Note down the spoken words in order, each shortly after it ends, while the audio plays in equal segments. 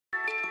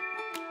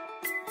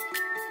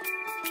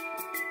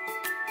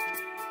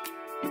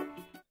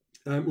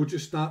we'll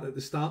just start at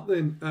the start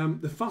then.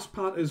 The first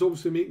part is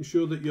obviously making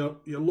sure that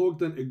you're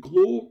logged into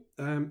Glow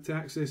to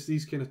access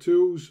these kind of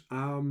tools.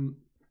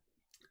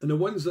 And the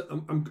ones that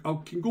I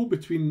can go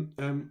between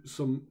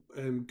some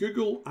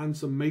Google and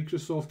some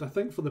Microsoft. I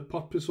think for the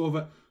purpose of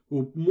it,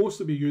 we'll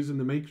mostly be using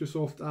the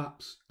Microsoft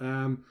apps,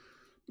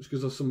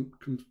 because there's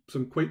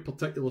some quite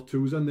particular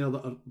tools in there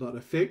that are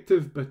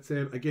effective. But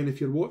again,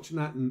 if you're watching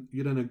that and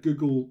you're in a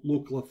Google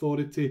local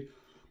authority,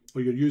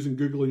 or you're using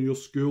Google in your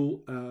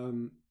school,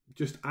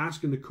 just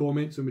ask in the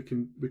comments and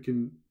we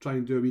can try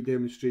and do a wee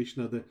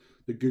demonstration of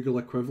the Google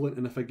equivalent.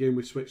 And if again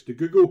we switch to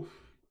Google,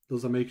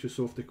 there's a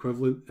Microsoft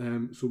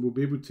equivalent, so we'll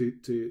be able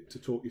to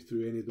talk you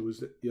through any of those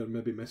that you're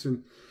maybe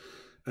missing.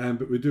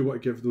 But we do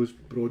want to give those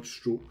broad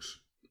strokes.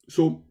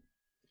 So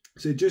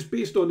just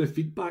based on the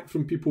feedback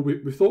from people,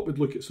 we thought we'd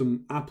look at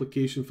some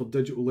application for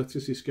digital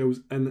literacy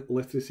skills in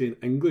literacy and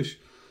English.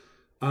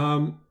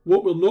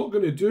 What we're not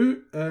going to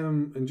do,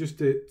 and just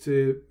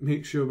to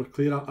make sure we're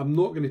clear, I'm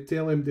not going to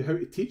tell anybody how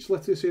to teach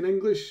literacy in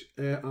English.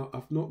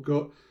 I'm not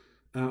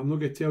going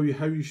to tell you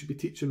how you should be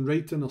teaching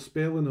writing or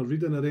spelling or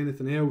reading or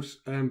anything else.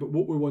 But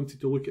what we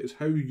wanted to look at is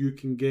how you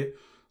can get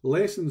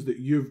lessons that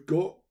you've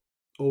got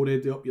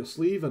already up your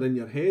sleeve or in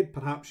your head.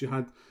 Perhaps you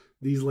had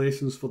these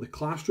lessons for the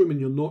classroom and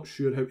you're not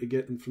sure how to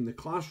get them from the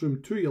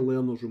classroom to your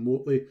learners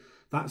remotely.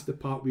 That's the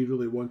part we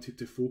really wanted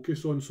to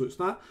focus on. So it's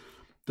that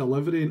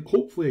delivery, and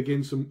hopefully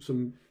again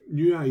some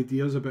new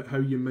ideas about how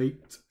you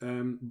might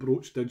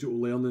broach digital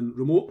learning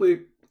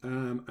remotely,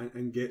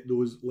 and get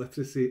those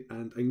literacy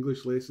and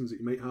English lessons that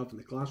you might have in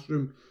the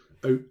classroom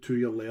out to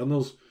your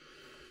learners.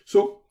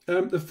 So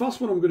the first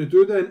one I'm going to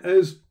do then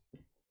is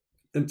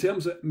in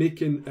terms of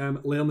making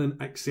learning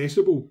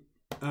accessible.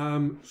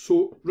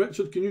 So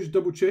Richard, can you just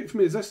double check for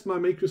me, is this my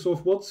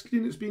Microsoft Word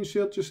screen that's being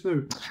shared just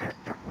now?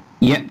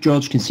 Yep,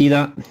 George, can see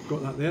that.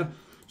 Got that there.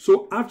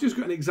 So I've just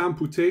got an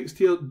example text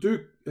here.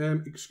 Do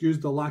excuse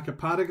the lack of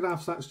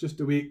paragraphs, that's just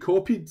the way it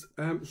copied.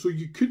 So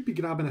you could be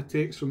grabbing a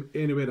text from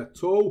anywhere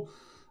at all.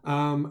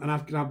 And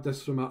I've grabbed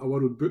this from a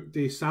World Book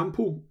Day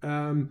sample,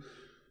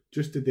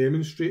 just to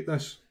demonstrate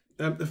this.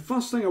 The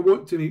first thing I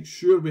want to make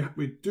sure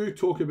we do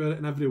talk about it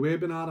in every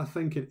webinar. I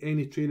think in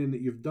any training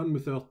that you've done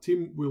with our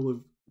team, we'll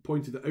have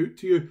pointed it out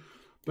to you.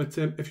 But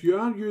if you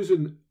are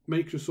using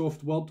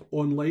Microsoft Word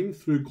online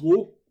through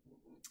Glow,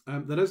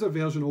 there is a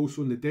version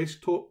also on the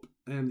desktop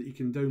that you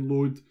can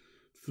download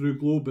through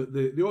Glow, but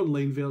the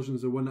online version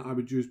is the one that I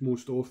would use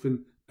most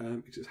often,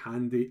 because it's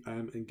handy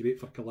and great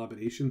for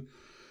collaboration.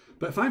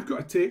 But if I've got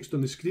a text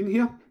on the screen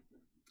here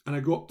and I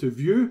go up to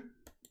View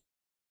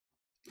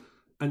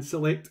and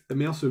select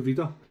Immersive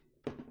Reader,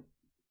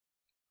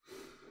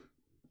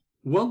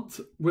 Word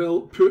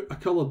will put a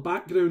coloured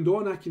background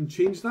on. I can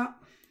change that,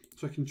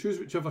 so I can choose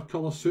whichever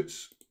colour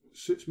suits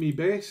me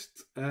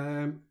best.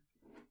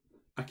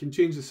 I can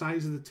change the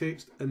size of the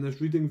text in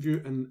this reading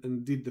view and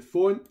indeed the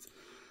font.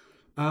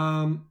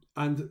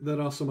 And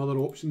there are some other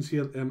options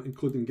here,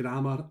 including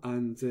grammar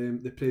and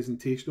the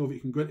presentation of it. You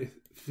can go into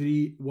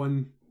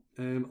 3:1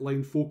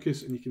 line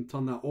focus and you can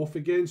turn that off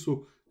again.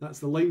 So that's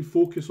the line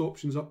focus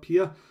options up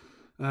here.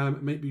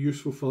 It might be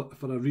useful for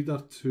a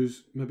reader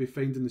who's maybe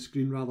finding the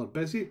screen rather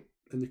busy,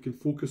 and they can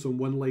focus on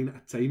one line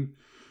at a time.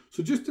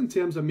 So just in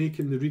terms of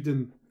making the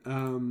reading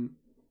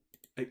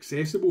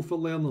accessible for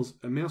learners,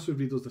 Immersive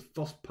Reader is the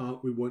first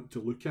part we want to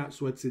look at.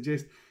 So I'd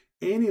suggest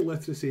any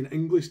literacy and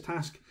English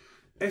task,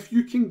 if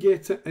you can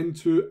get it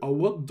into a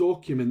Word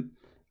document,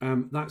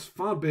 that's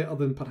far better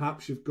than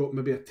perhaps you've got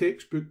maybe a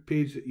textbook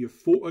page that you've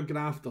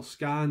photographed or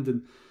scanned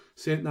and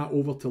sent that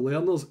over to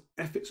learners.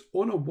 If it's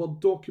on a Word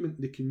document,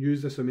 they can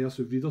use this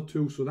Immersive Reader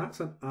tool. So that's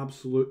an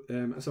absolute,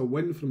 it's a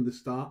win from the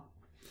start.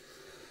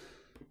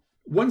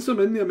 Once I'm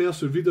in the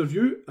Immersive Reader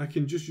view, I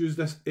can just use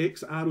this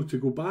X arrow to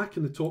go back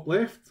in the top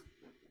left.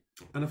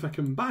 And if I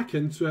come back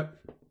into it,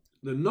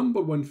 the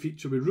number one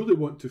feature we really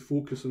want to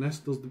focus on is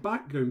there's the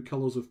background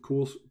colours, of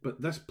course,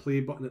 but this play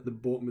button at the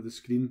bottom of the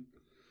screen.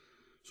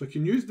 So I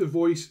can use the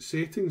voice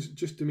settings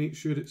just to make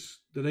sure it's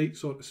the right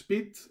sort of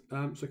speed.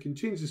 So I can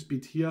change the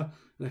speed here,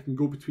 and I can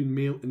go between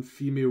male and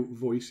female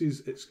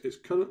voices. It's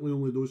currently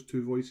only those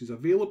two voices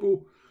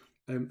available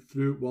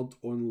through Word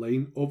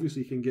Online.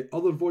 Obviously you can get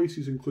other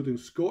voices, including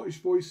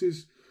Scottish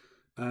voices,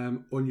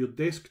 on your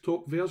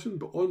desktop version,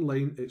 but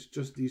online it's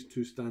just these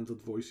two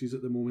standard voices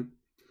at the moment.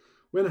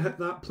 When I hit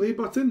that play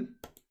button,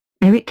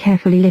 Eric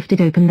carefully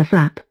lifted open the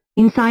flap.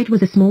 Inside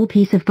was a small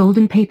piece of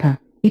golden paper.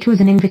 It was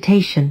an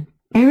invitation.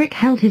 Eric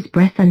held his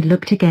breath and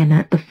looked again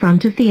at the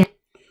front of the...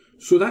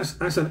 So that's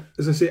an,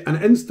 as I say,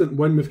 an instant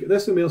win. We've got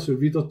this Immersive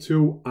Reader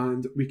tool,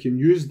 and we can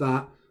use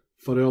that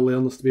for our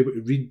learners to be able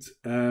to read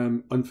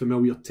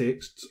unfamiliar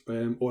texts,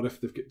 or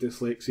if they've got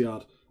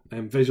dyslexia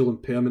or visual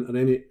impairment or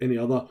any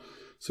other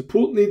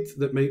support needs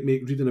that might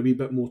make reading a wee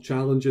bit more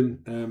challenging.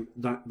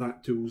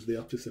 That tool's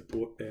there to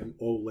support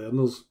all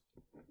learners.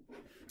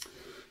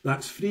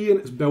 That's free and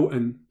it's built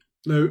in.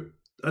 Now,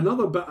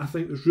 another bit I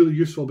think that's really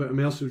useful about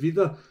Immersive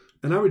Reader,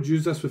 and I would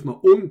use this with my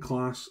own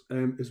class,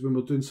 is when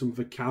we're doing some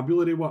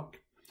vocabulary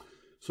work.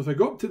 So if I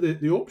go up to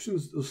the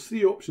options, there's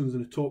three options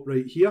in the top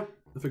right here.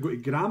 If I go to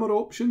grammar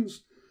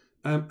options,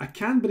 I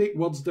can break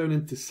words down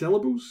into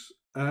syllables.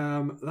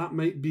 That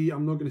might be,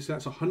 I'm not going to say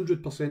that's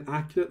 100%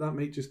 accurate. That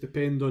might just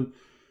depend on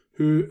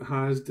who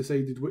has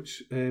decided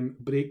which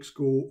breaks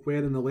go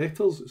where in the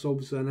letters. It's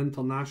obviously an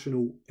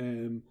international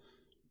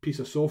piece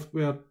of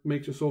software,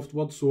 Microsoft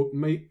Word, so it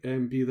might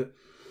be that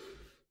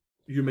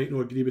you might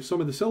not agree with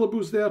some of the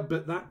syllables there,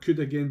 but that could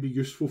again be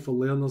useful for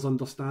learners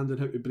understanding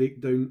how to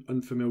break down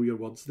unfamiliar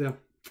words there.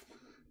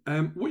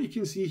 What you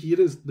can see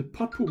here is the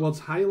purple words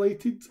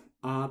highlighted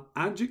are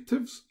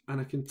adjectives, and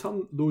I can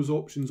turn those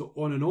options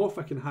on and off.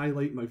 I can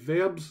highlight my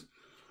verbs,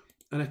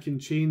 and I can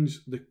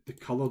change the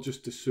colour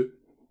just to suit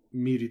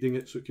me reading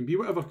it, so it can be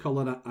whatever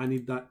colour I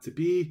need that to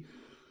be.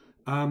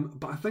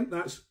 But I think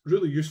that's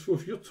really useful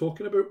if you're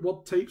talking about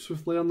word types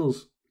with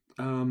learners,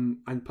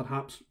 and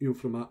perhaps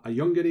from a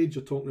younger age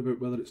you're talking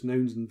about whether it's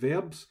nouns and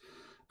verbs,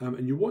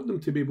 and you want them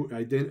to be able to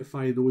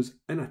identify those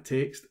in a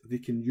text. They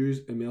can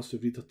use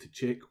Immersive Reader to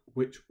check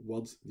which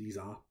words these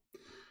are.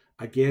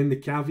 Again, the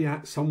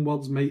caveat, some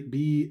words might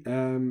be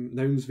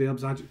nouns,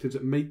 verbs, adjectives.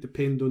 It might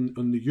depend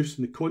on the use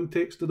and the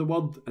context of the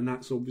word, and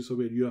that's obviously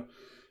where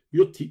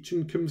your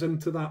teaching comes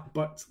into that.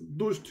 But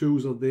those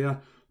tools are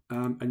there,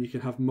 and you can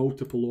have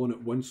multiple on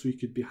at once, so you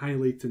could be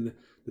highlighting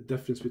the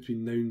difference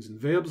between nouns and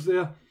verbs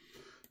there.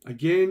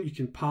 Again, you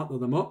can partner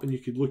them up, and you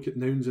could look at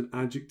nouns and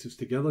adjectives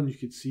together, and you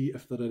could see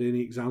if there are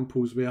any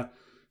examples where,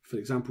 for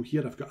example,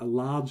 here I've got a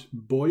large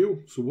boil.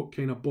 So what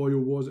kind of boil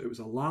was it? It was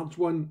a large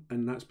one,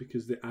 and that's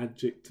because the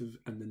adjective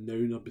and the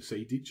noun are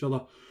beside each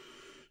other.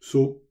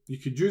 So you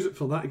could use it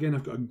for that. Again,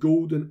 I've got a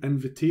golden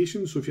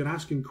invitation. So if you're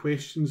asking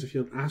questions, if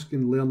you're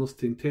asking learners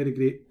to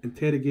interrogate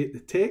the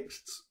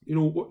texts,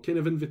 what kind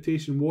of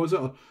invitation was it?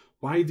 Or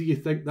why do you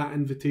think that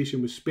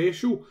invitation was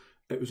special?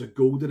 It was a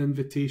golden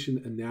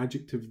invitation, and the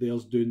adjective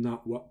there's doing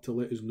that work to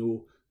let us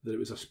know that it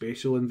was a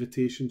special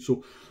invitation.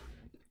 So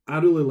I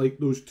really like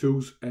those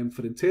tools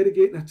for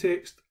interrogating a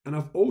text, and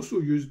I've also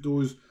used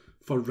those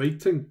for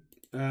writing.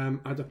 I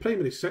had a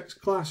primary 6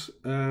 class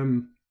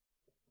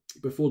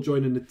before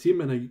joining the team,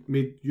 and I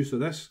made use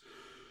of this.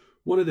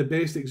 One of the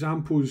best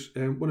examples,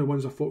 one of the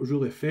ones I thought was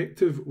really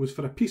effective, was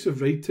for a piece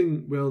of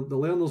writing where the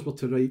learners were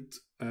to write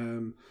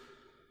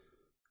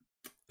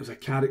as a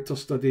character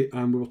study,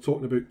 and we were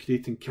talking about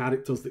creating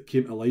characters that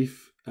came to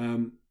life.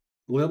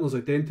 Learners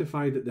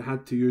identified that they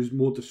had to use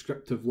more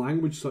descriptive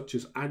language, such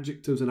as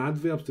adjectives and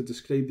adverbs, to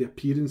describe the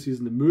appearances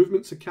and the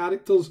movements of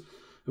characters.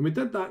 And we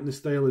did that in the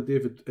style of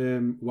David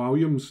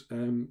Walliams.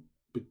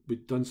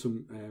 We'd done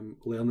some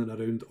learning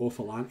around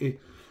Orphalanti.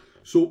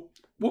 So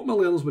what my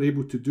learners were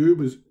able to do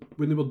was,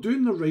 when they were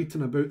doing their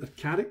writing about their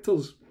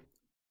characters,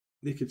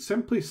 they could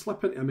simply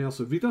slip into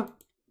Immersive Reader,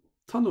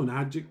 turn on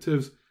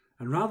adjectives,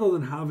 and rather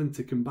than having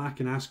to come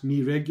back and ask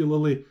me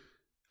regularly,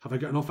 have I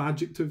got enough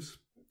adjectives?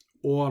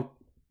 Or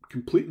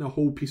completing a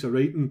whole piece of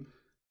writing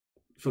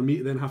for me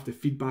to then have to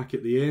feedback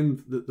at the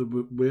end that there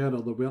were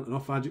or there weren't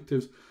enough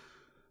adjectives,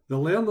 the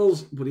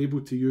learners were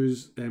able to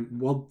use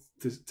Word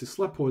to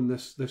slip on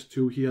this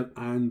tool here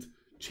and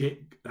check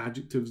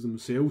adjectives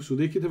themselves. So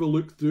they could have a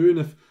look through, and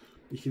if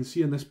you can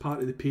see on this part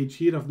of the page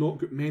here, I've not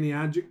got many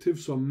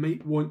adjectives, so I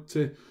might want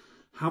to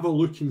have a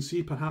look and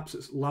see, perhaps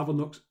it's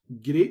Lavernock's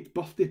great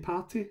birthday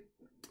party.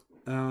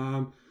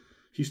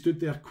 He stood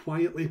there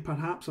quietly,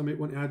 perhaps. I might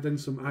want to add in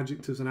some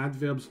adjectives and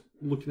adverbs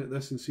looking at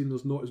this and seeing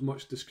there's not as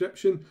much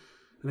description.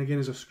 And again,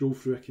 as I scroll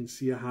through, I can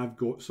see I have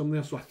got some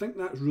there. So I think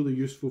that's really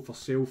useful for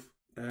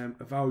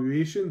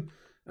self-evaluation,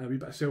 a wee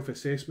bit of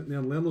self-assessment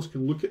there. Learners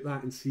can look at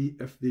that and see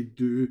if they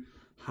do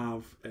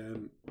have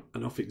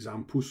enough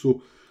examples.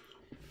 So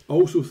I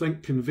also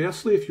think,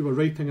 conversely, if you were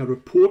writing a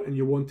report and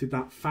you wanted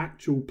that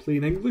factual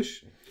plain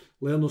English,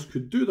 learners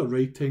could do their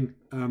writing,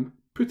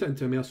 put it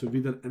into Immersive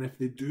Reader, and if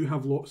they do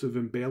have lots of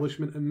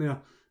embellishment in there,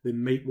 they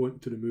might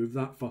want to remove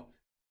that for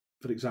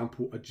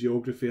example, a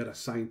geography or a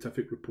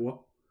scientific report.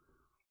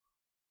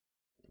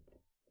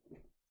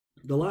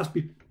 The last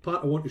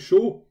part I want to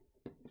show,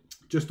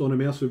 just on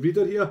Immersive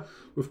Reader here,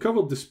 we've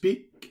covered the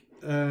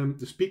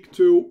speak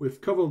tool,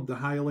 we've covered the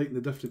highlight and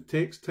the different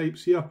text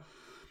types here.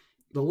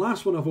 The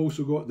last one I've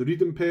also got the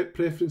reading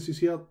preferences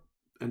here,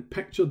 and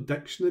picture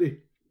dictionary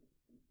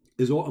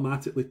is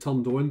automatically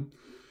turned on.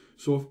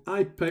 So if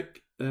I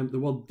pick the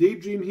word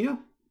daydream here,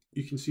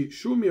 you can see it's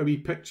showing me a wee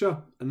picture,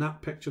 and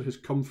that picture has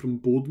come from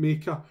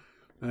BoardMaker.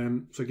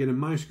 So again, in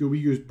my school we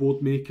use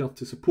BoardMaker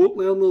to support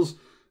learners.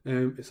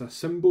 It's a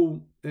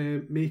symbol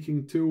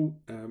making tool,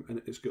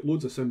 and it's got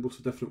loads of symbols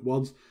for different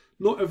words.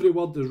 Not every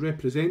word is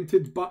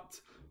represented,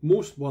 but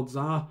most words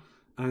are,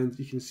 and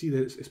you can see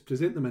that it's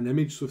presenting them an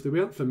image. So if they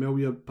weren't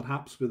familiar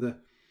perhaps with the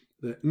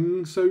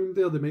sound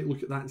there, they might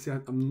look at that and say,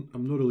 I'm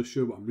not really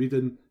sure what I'm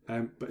reading,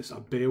 but it's a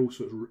bell,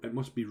 so it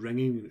must be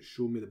ringing, and it's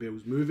showing me the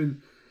bell's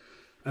moving.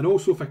 And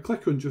also if I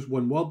click on just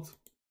one word,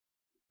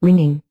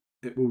 ringing,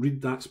 it will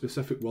read that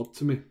specific word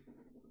to me.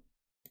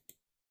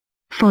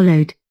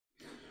 Followed.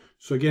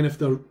 So again, if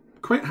they're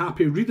quite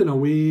happy reading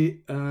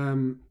away,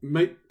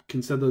 might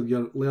consider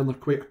your learner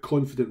quite a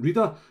confident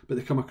reader, but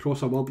they come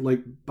across a word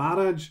like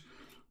barrage.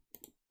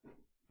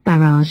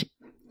 Barrage.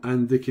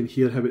 and they can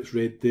hear how it's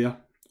read there.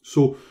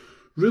 So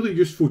really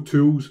useful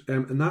tools,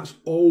 and that's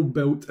all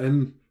built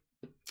in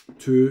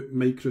to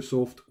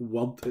Microsoft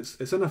Word.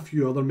 It's in a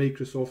few other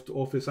Microsoft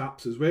Office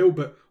apps as well,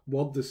 but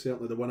Word is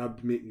certainly the one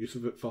I'd make use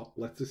of it for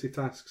literacy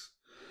tasks.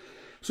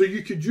 So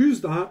you could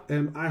use that,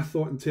 I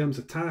thought, in terms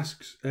of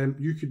tasks.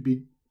 You could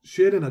be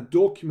sharing a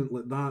document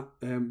like that,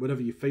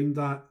 wherever you find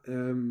that.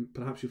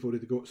 Perhaps you've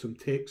already got some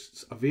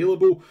texts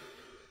available.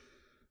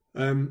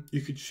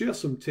 You could share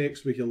some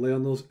text with your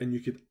learners, and you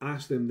could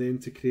ask them then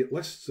to create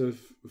lists of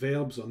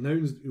verbs or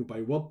nouns,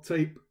 by word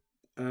type.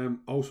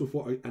 Also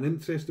thought an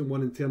interesting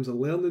one in terms of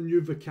learning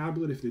new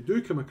vocabulary. If they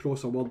do come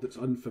across a word that's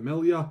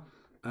unfamiliar,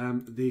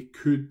 they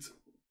could,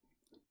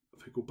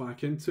 if I go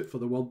back into it for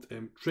the word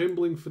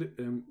trembling, for it,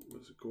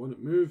 where's it gone?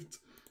 It moved.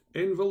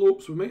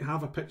 Envelopes. We might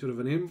have a picture of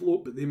an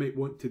envelope, but they might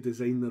want to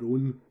design their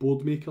own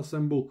board maker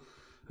symbol.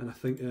 And I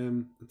think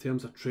in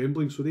terms of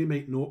trembling, so they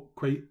might not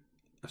quite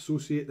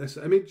associate this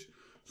image.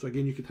 So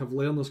again, you could have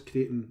learners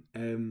creating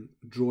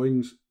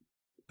drawings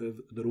of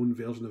their own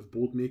version of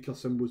board maker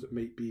symbols that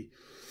might be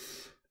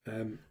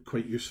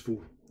quite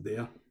useful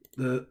there.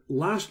 The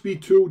last wee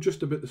tool,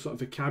 just about the sort of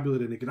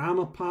vocabulary and the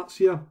grammar parts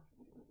here.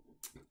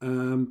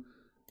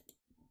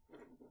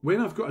 When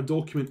I've got a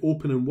document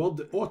open in Word,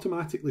 it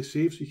automatically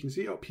saves. So you can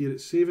see it up here,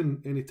 it's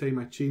saving anytime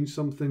I change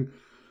something.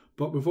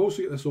 But we've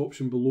also got this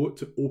option below it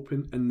to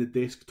open in the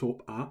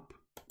desktop app.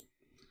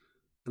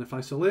 And if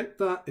I select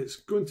that, it's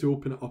going to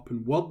open it up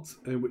in Word,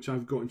 which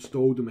I've got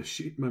installed on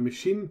my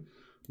machine.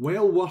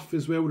 Well worth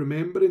as well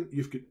remembering,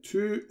 you've got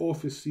two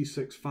Office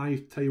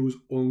 365 tiles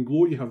on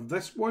Glow. You have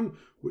this one,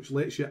 which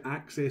lets you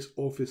access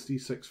Office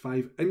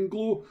 365 in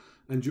Glow.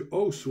 And you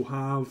also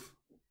have,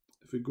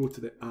 if we go to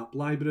the app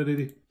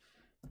library,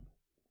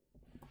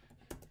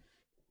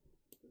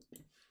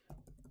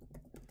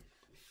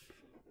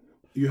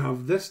 you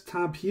have this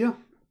tab here,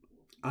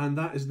 and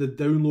that is the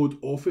download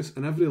Office,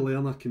 and every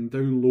learner can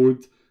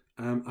download,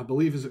 I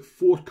believe, is it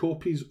 4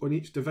 copies on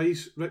each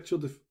device,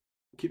 Richard, if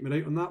keep me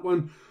right on that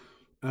one.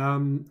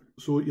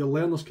 So your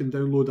learners can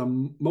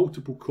download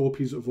multiple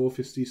copies of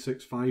Office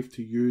 365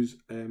 to use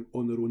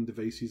on their own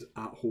devices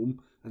at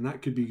home, and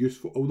that could be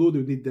useful, although they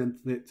would need the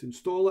internet to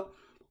install it.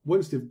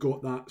 Once they've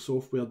got that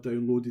software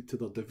downloaded to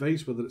their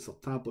device, whether it's a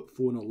tablet,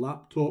 phone or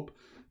laptop,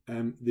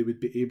 they would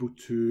be able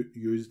to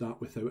use that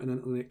without an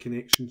internet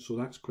connection, so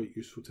that's quite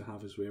useful to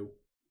have as well.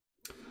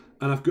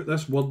 And I've got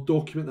this Word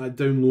document that I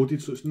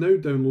downloaded, so it's now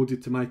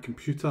downloaded to my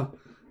computer,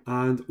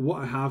 and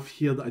what I have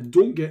here that I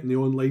don't get in the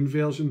online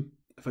version,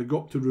 if I go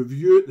up to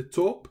review at the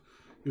top,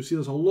 you'll see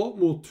there's a lot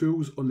more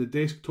tools on the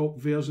desktop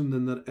version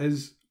than there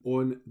is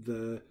on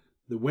the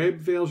web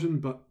version,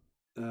 but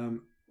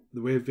the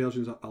web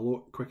version is a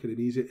lot quicker and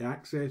easier to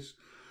access.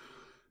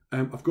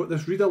 I've got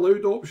this read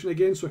aloud option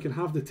again, so I can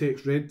have the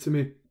text read to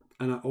me,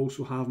 and I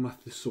also have my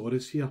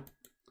thesaurus here.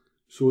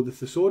 So the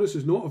thesaurus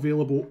is not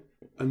available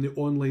in the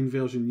online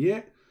version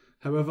yet.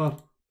 However,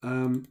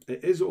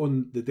 it is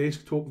on the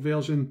desktop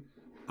version,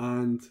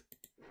 and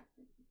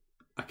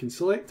I can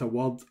select a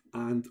word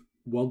and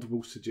Word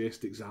will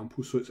suggest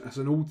examples. So it's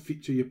an old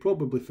feature, you're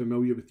probably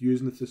familiar with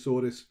using the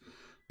thesaurus,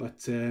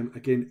 but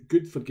again,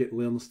 good for getting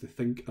learners to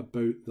think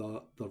about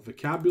their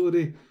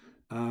vocabulary.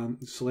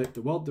 Select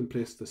the word and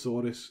press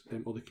thesaurus,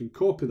 or they can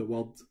copy the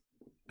word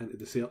into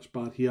the search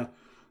bar here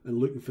and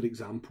looking for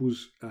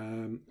examples.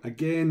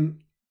 Again,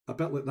 a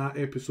bit like that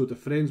episode of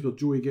Friends where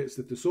Joey gets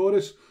the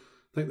thesaurus.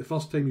 I think the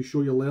first time you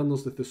show your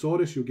learners the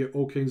thesaurus, you'll get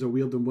all kinds of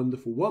weird and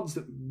wonderful words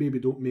that maybe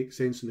don't make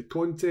sense in the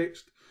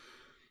context.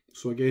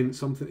 So again,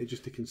 something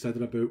just to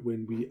consider about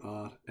when we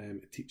are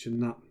teaching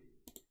that.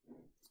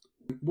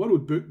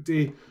 World Book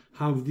Day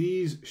have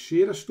these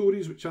share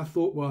stories, which I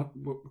thought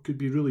could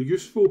be really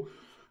useful.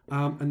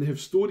 And they have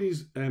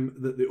stories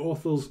that the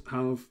authors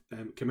have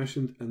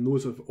commissioned, and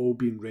those have all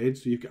been read.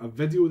 So you've got a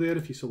video there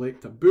if you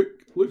select a book.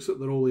 Looks like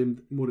they're all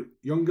aimed more at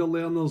younger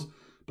learners,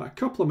 but a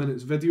couple of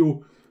minutes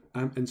video,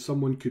 and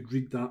someone could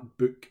read that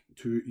book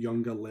to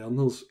younger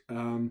learners.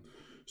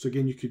 So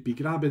again, you could be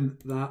grabbing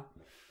that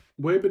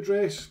web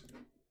address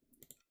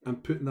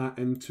and putting that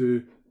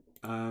into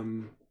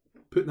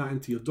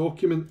your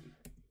document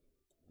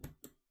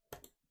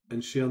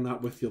and sharing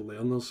that with your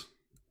learners.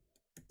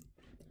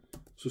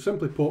 So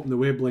simply popping the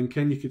web link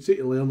in, you could say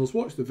to learners,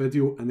 watch the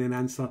video and then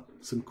answer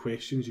some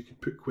questions. You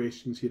could put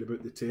questions here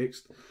about the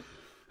text.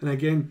 And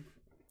again,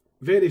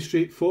 very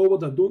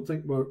straightforward. I don't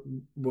think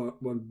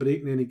we're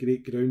breaking any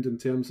great ground in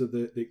terms of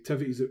the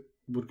activities that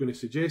we're going to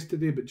suggest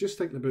today, but just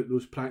thinking about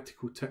those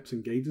practical tips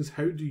and guidance.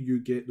 How do you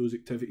get those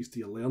activities to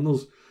your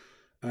learners?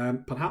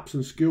 Perhaps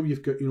in school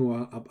you've got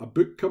a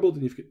book cupboard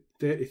and you've got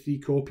 33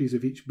 copies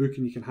of each book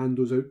and you can hand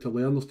those out to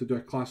learners to do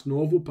a class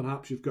novel.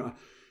 Perhaps you've got a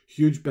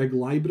huge big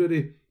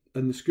library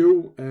in the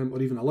school,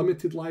 or even a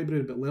limited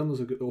library, but learners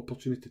have got the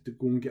opportunity to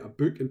go and get a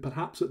book. And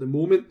perhaps at the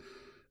moment,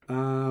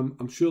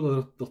 I'm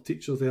sure their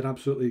teachers, they're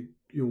absolutely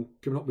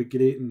coming up with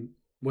great and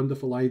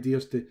wonderful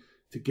ideas to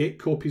get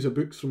copies of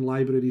books from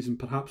libraries and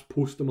perhaps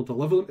post them or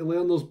deliver them to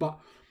learners. But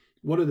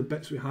one of the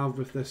bits we have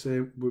with this,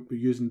 we're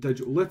using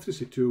digital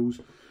literacy tools,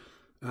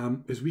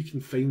 is we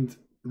can find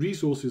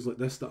resources like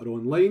this that are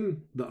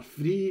online, that are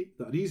free,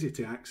 that are easy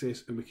to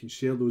access, and we can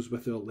share those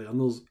with our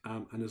learners.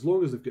 And as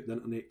long as they've got the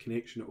internet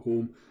connection at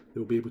home,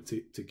 they'll be able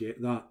to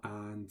get that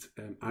and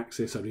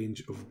access a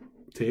range of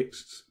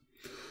texts.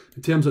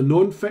 In terms of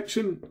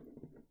non-fiction,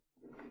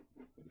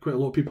 quite a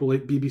lot of people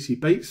like BBC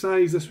Bite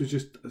Size. This was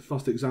just the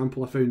first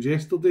example I found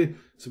yesterday.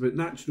 It's about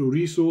natural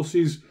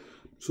resources.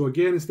 So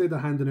again, instead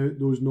of handing out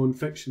those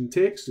non-fiction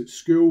texts at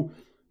school,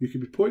 you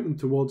could be pointing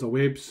towards a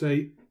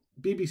website.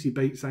 BBC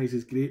Bite Size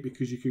is great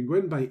because you can go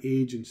in by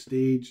age and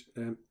stage.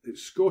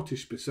 It's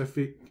Scottish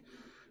specific.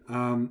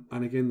 And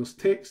again, there's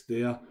text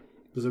there.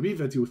 There's a wee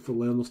video for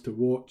learners to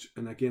watch.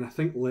 And again, I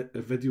think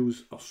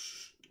videos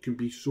can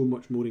be so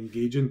much more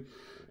engaging.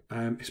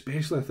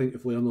 Especially I think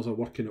if learners are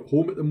working at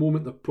home at the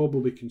moment, they're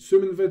probably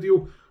consuming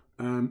video.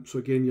 So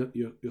again,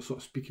 you're sort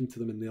of speaking to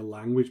them in their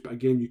language. But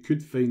again, you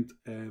could find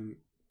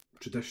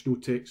traditional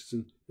texts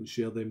and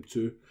share them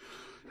too.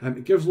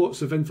 It gives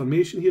lots of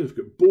information here. We've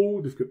got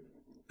bold, we've got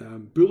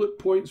bullet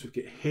points, we've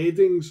got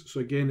headings. So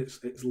again,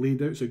 it's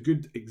laid out. It's a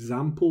good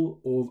example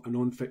of a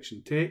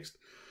non-fiction text.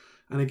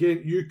 And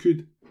again, you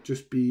could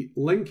just be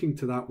linking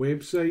to that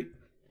website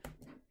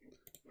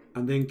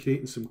and then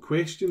creating some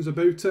questions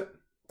about it.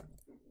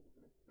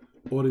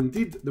 Or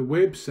indeed, the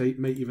website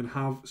might even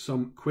have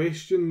some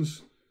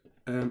questions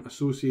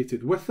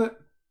associated with it.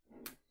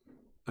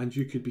 And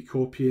you could be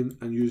copying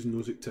and using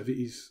those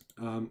activities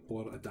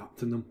or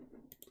adapting them.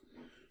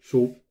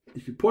 So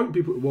you could point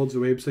people towards the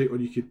website, or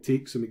you could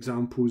take some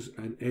examples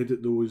and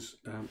edit those,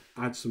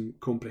 add some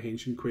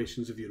comprehension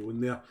questions of your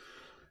own there,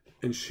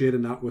 and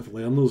sharing that with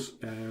learners.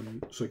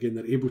 So again,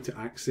 they're able to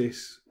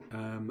access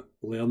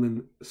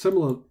learning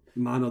similar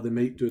manner they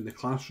might do in the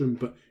classroom,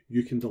 but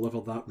you can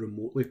deliver that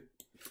remotely.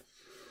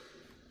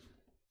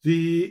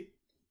 Again,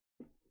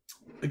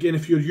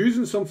 if you're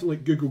using something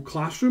like Google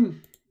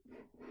Classroom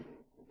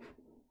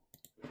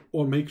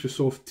or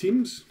Microsoft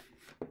Teams,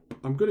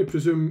 I'm going to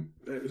presume,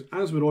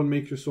 as we're on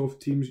Microsoft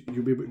Teams,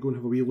 you'll be able to go and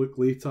have a wee look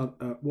later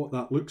at what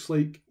that looks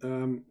like,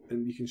 and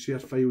you can share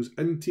files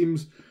in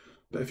Teams.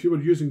 But if you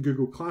were using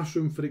Google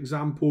Classroom, for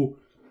example,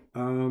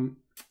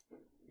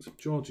 so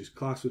George's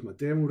class was my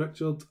demo,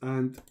 Richard,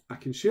 and I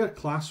can share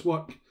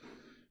classwork.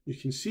 You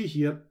can see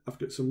here, I've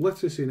got some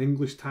literacy and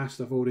English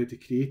tasks I've already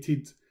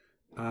created,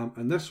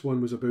 and this one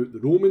was about the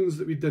Romans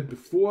that we did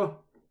before.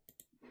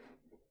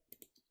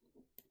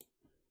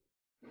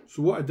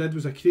 So what I did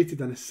was I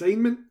created an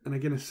assignment, and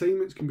again,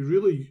 assignments can be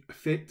really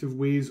effective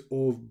ways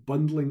of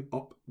bundling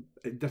up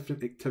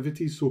different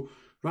activities. So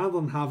rather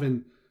than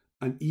having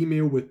an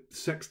email with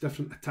 6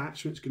 different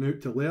attachments going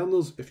out to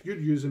learners, if you're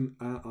using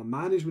a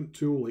management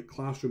tool like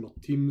Classroom or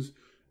Teams,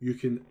 you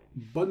can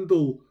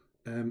bundle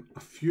a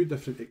few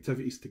different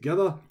activities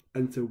together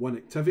into one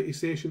activity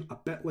session, a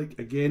bit like,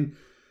 again,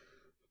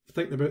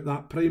 thinking about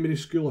that primary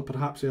school or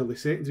perhaps early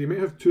secondary, you might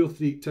have 2 or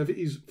 3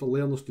 activities for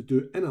learners to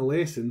do in a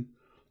lesson.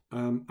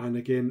 And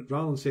again,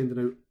 rather than sending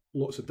out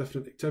lots of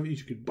different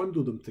activities, you could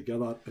bundle them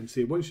together and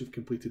say, once you've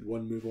completed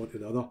one, move on to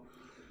the other.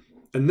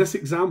 In this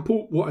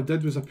example, what I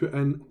did was I put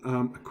in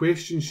a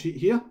question sheet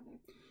here.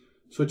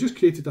 So I just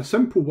created a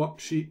simple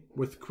worksheet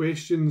with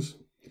questions.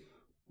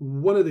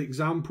 One of the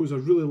examples I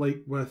really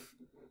like with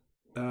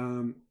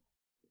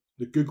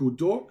the Google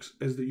Docs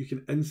is that you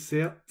can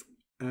insert,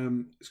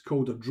 it's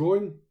called a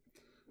drawing.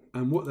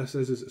 And what this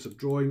is it's a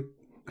drawing.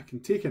 I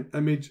can take an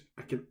image,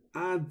 I can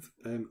add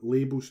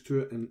labels to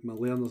it, and my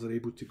learners are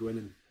able to go in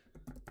and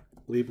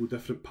label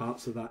different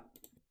parts of that,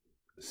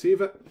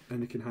 save it,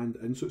 and they can hand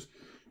it in. So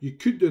you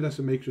could do this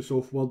in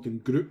Microsoft Word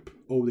and group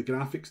all the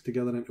graphics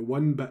together into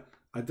one, but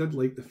I did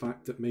like the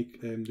fact that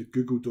the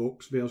Google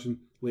Docs version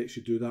lets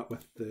you do that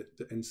with the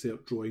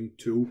insert drawing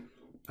tool.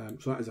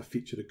 So that is a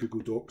feature of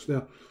Google Docs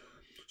there.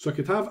 So I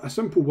could have a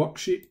simple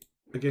worksheet,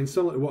 again,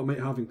 similar to what I might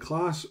have in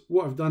class.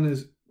 What I've done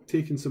is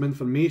taken some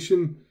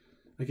information,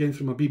 again,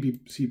 from a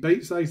BBC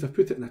Bite Size. I've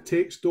put it in a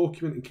text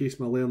document in case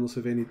my learners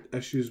have any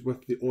issues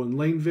with the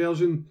online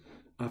version.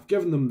 I've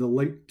given them the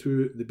link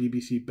to the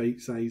BBC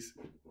Bite Size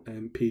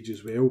page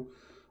as well.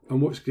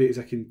 And what's great is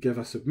I can give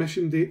a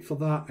submission date for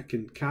that. I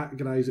can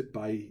categorise it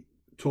by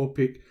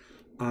topic.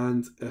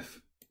 And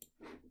if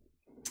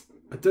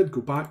I did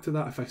go back to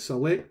that, if I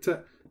select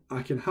it,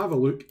 I can have a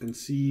look and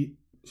see.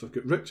 So I've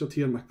got Richard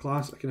here in my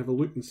class. I can have a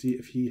look and see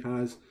if he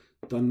has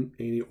done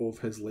any of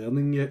his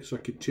learning yet. So I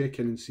could check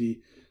in and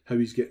see how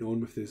he's getting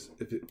on with his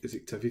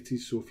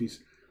activities. So if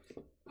he's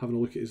having a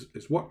look at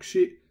his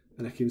worksheet,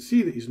 and I can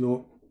see that he's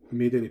not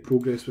made any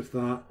progress with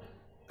that.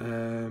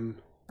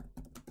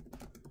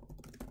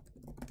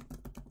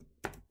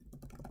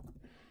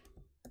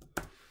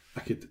 I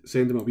could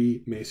send him a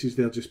wee message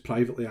there, just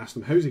privately ask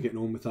him how's he getting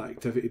on with that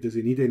activity. Does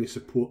he need any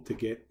support to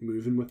get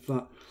moving with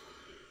that?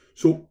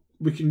 So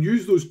we can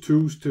use those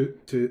tools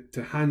to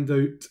hand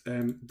out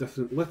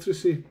different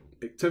literacy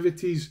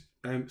activities.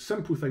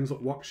 Simple things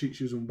like worksheets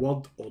using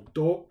Word or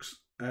Docs,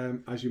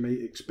 as you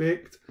might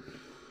expect.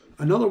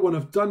 Another one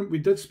I've done, we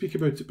did speak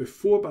about it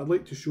before, but I'd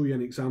like to show you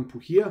an example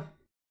here.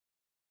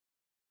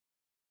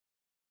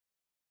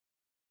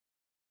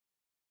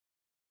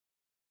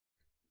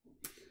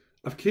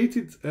 I've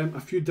created a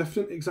few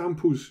different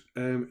examples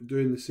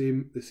doing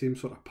the same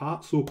sort of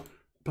part. So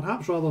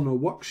perhaps rather than a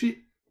worksheet,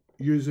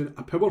 using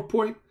a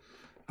PowerPoint.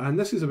 And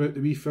this is about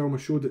the wee film I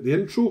showed at the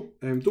intro.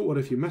 Don't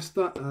worry if you missed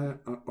that.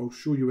 I'll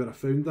show you where I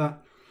found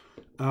that.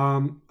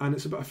 And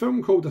it's about a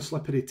film called A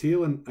Slippery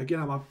Tale. And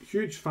again, I'm a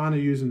huge fan of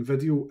using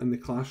video in the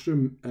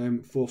classroom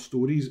for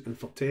stories and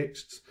for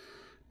texts.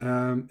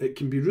 It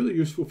can be really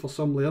useful for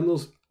some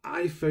learners.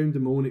 I found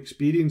in my own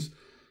experience,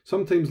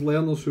 sometimes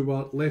learners who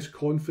were less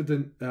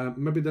confident,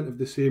 maybe didn't have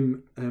the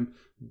same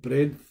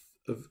breadth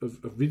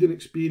of reading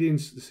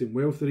experience, the same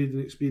wealth of reading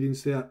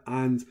experience there,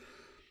 and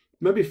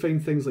maybe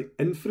find things like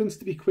inference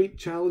to be quite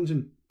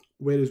challenging.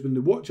 Whereas when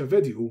they watch a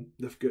video,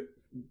 they've got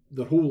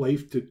their whole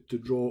life to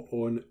draw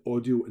on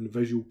audio and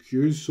visual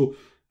cues. So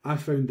I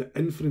found that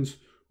inference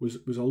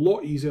was a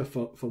lot easier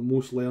for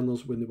most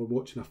learners when they were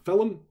watching a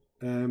film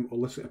or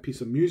listening to a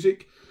piece of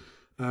music.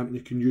 And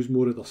you can use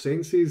more of their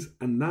senses,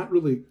 and that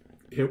really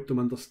helped them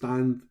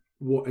understand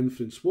what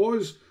inference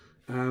was,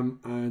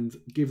 and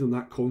gave them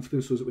that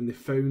confidence so that when they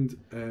found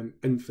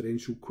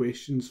inferential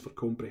questions for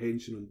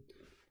comprehension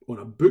on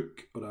a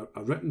book or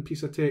a written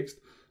piece of text,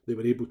 they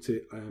were able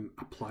to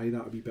apply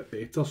that a wee bit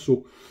better.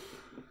 So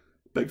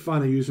big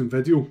fan of using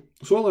video.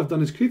 So all I've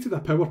done is created a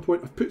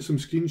PowerPoint. I've put some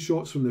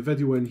screenshots from the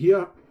video in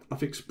here.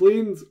 I've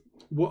explained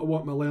what I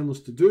want my learners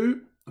to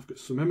do. I've got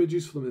some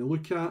images for them to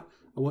look at.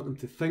 I want them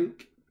to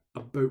think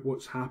about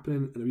what's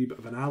happening and a wee bit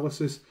of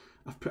analysis.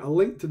 I've put a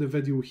link to the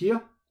video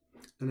here.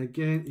 And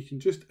again, you can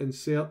just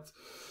insert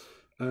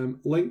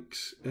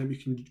links. You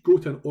can go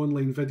to an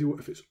online video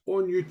if it's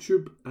on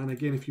YouTube. And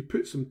again, if you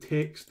put some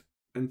text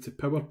into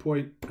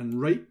PowerPoint and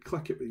right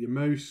click it with your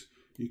mouse,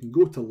 you can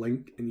go to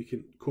link and you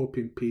can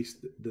copy and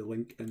paste the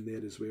link in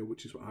there as well,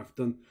 which is what I've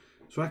done.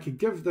 So I could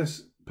give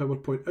this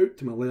PowerPoint out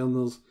to my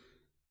learners,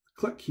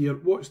 click here,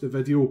 watch the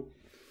video,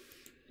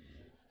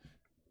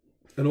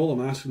 and all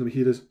I'm asking them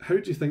here is, how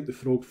do you think the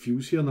frog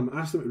feels here? And I'm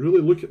asking them to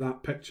really look at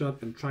that picture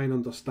and try and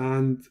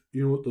understand,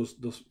 you know, there's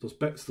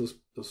bits, there's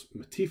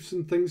motifs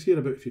and things here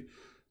about if you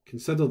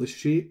consider the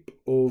shape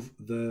of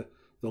the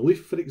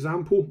leaf, for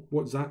example,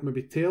 what does that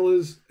maybe tell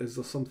us? Is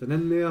there something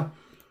in there?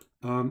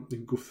 You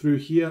can go through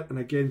here, and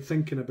again,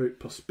 thinking about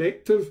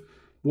perspective,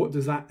 what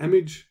does that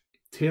image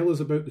tell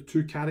us about the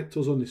two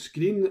characters on the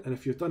screen? And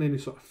if you've done any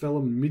sort of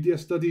film and media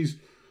studies,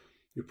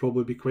 you'll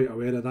probably be quite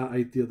aware of that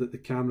idea that the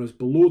camera is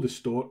below the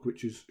stalk,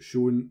 which is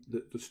showing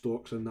that the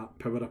stalk's in that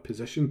power of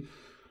position.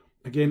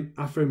 Again,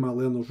 I found my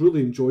learners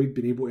really enjoyed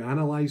being able to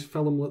analyse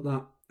film like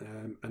that,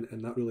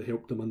 and that really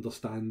helped them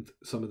understand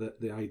some of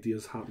the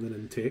ideas happening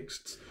in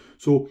texts.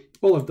 So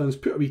all I've done is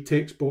put a wee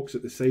text box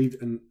at the side,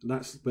 and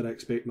that's where I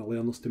expect my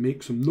learners to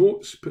make some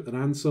notes, put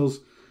their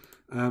answers,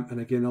 and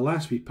again, the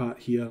last wee part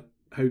here,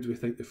 how do we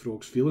think the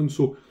frog's feeling?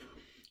 So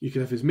you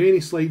can have as many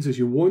slides as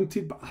you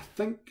wanted, but I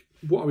think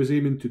what I was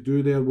aiming to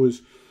do there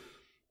was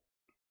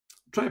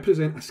try to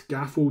present a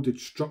scaffolded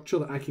structure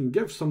that I can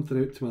give something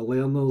out to my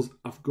learners.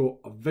 I've got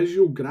a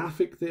visual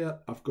graphic there,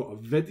 I've got a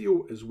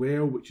video as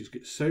well, which has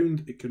got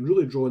sound. It can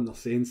really draw on their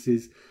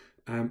senses,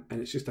 and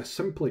it's just a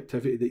simple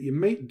activity that you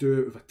might do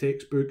out of a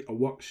textbook, a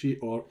worksheet,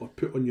 or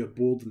put on your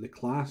board in the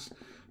class.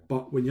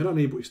 But when you're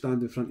unable to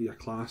stand in front of your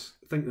class,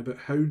 thinking about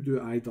how do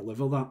I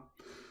deliver that.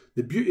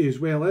 The beauty as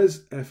well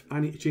is, if I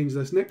need to change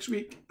this next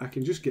week, I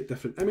can just get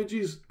different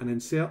images and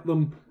insert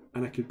them,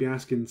 and I could be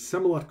asking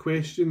similar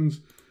questions.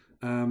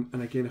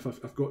 And again, if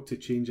I've got to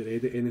change or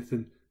edit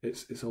anything,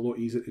 it's a lot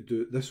easier to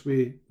do it this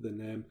way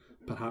than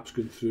perhaps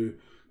going through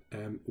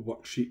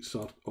worksheets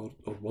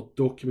or Word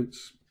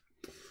documents.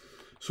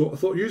 So I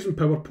thought using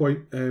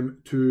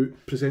PowerPoint to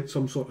present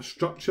some sort of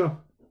structure.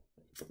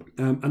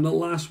 And the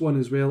last one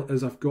as well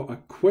is I've got a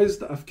quiz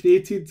that I've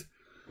created.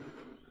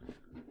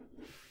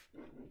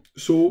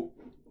 So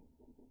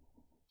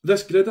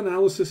this grid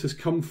analysis has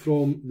come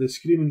from the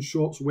Screen and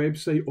Shorts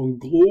website on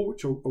Glow,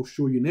 which I'll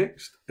show you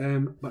next.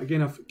 But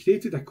again, I've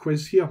created a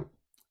quiz here.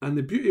 And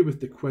the beauty with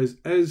the quiz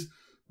is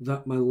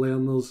that my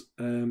learners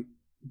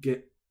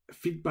get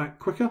feedback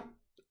quicker.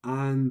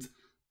 And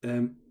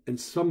in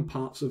some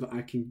parts of it,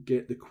 I can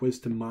get the quiz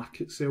to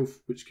mark itself,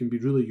 which can be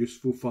really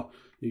useful for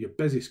your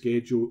busy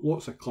schedule,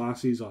 lots of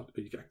classes, or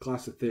you get a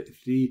class of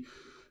 33,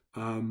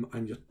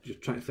 and you're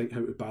trying to think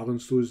how to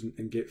balance those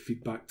and get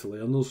feedback to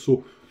learners.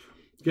 So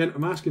again,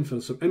 I'm asking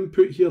for some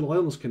input here. The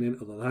learners can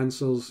enter their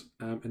answers,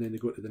 and then they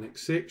go to the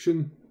next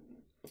section.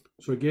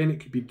 So again, it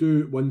could be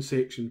do one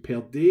section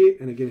per day.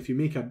 And again, if you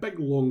make a big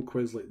long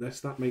quiz like this,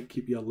 that might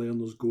keep your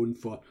learners going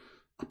for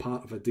a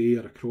part of a day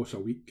or across a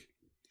week.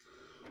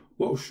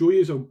 What I'll show you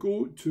is I'll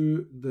go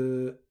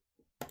to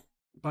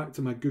back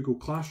to my Google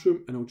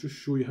Classroom, and I'll just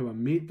show you how I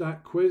made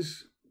that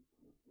quiz.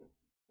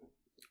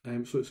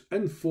 So it's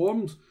in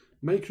Forms.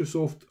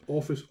 Microsoft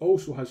Office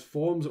also has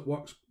Forms. It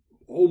works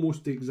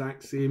almost the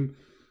exact same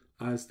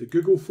as the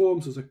Google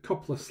Forms. There's a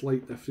couple of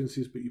slight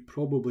differences, but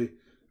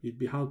you'd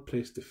be hard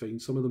pressed to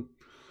find some of them.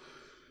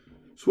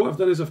 So what I've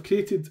done is I've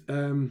created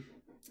the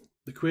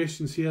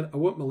questions here. I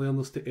want my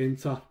learners to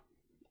enter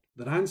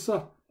their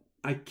answer.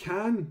 I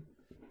can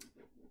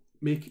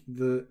make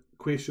the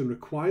question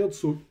required.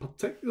 So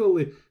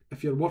particularly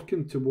if you're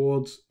working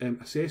towards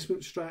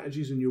assessment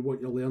strategies and you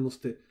want your learners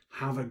to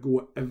have a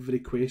go at every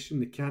question,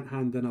 they can't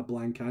hand in a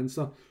blank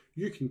answer,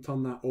 you can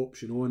turn that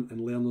option on,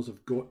 and learners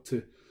have got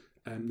to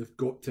they've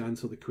got to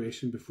answer the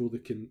question before they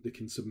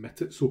can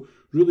submit it. So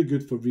really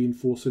good for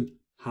reinforcing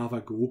have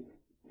a go.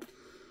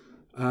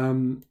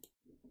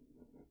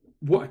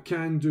 What I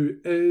can do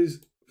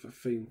is, if I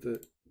find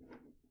the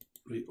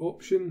right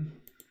option,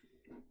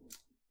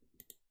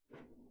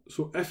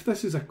 so if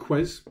this is a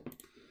quiz,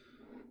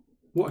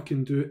 what I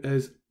can do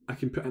is I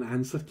can put an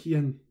answer key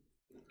in.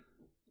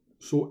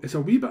 So it's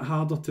a wee bit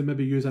harder to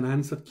maybe use an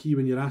answer key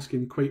when you're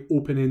asking quite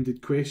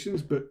open-ended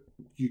questions, but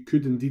you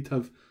could indeed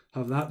have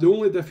that. The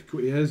only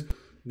difficulty is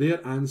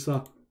their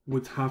answer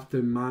would have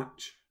to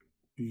match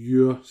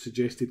your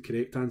suggested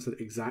correct answer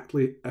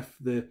exactly. If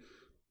the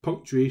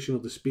punctuation or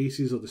the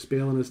spaces or the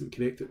spelling isn't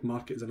correct, it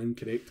mark it as an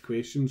incorrect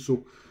question.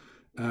 So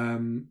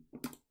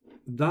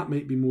that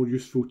might be more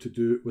useful to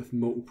do with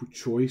multiple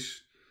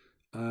choice.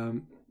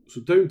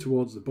 So down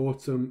towards the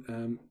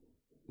bottom,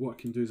 what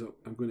I can do is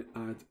I'm going to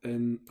add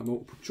in a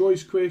multiple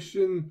choice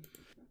question.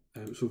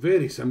 So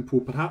very simple,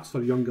 perhaps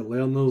for younger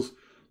learners.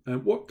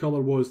 What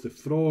colour was the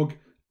frog?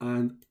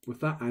 And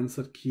with that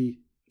answer key,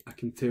 I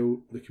can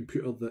tell the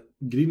computer that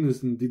green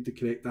is indeed the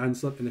correct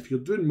answer. And if you're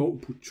doing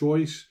multiple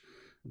choice,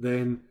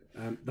 then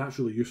that's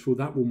really useful.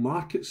 That will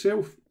mark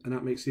itself, and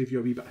that might save you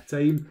a wee bit of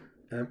time.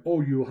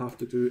 All you will have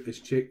to do is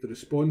check the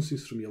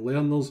responses from your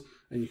learners,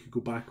 and you can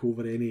go back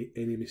over any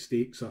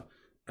mistakes or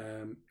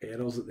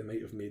errors that they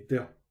might have made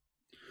there.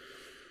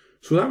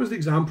 So that was the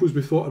examples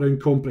we thought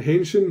around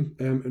comprehension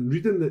and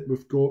reading. That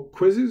we've got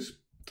quizzes.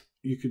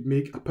 You could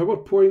make a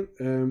PowerPoint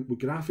with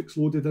graphics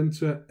loaded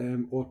into it,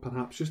 or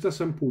perhaps just a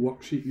simple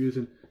worksheet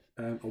using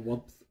a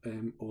Word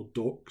or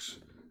Docs.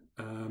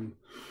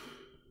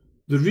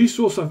 The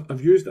resource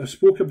I've used, I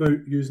spoke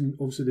about using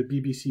obviously the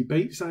BBC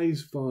Bite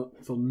Size for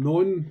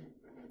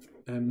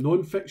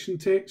non-fiction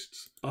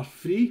texts, are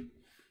free.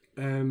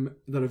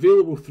 They're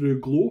available through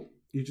Glow.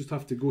 You just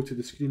have to go to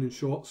the Screen and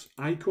Shots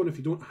icon. If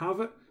you don't have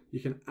it, you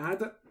can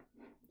add it,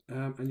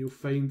 and you'll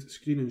find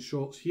Screen and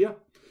Shots here.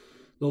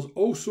 There's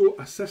also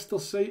a sister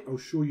site I'll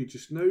show you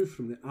just now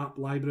from the app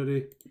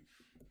library,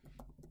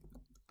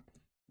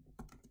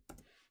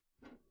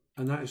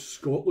 and that is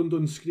Scotland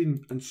on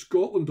Screen. And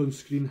Scotland on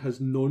Screen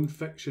has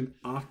non-fiction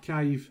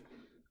archive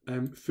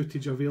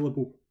footage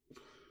available.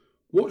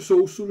 What's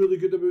also really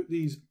good about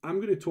these, I'm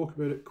going to talk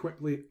about it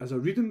quickly as a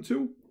reading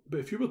tool, but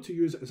if you were to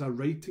use it as a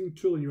writing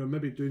tool and you were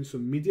maybe doing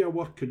some media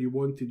work and you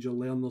wanted your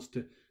learners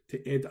to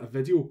edit a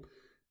video,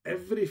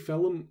 every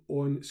film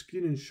on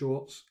Screen and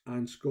Shots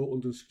and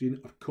Scotland on Screen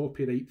are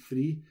copyright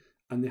free,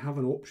 and they have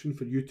an option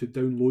for you to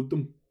download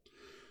them.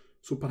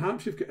 So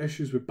perhaps you've got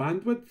issues with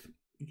bandwidth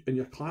in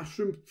your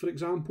classroom, for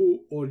example,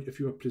 or if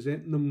you are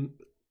presenting them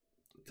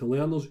to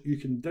learners, you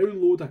can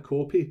download a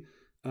copy.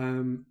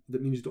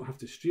 That means you don't have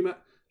to stream it,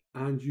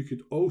 and you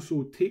could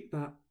also take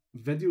that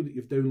video that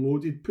you've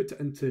downloaded, put it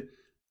into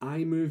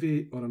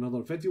iMovie or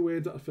another video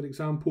editor, for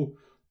example,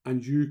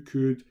 and you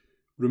could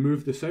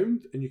remove the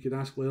sound, and you could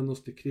ask learners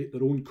to create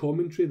their own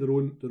commentary, their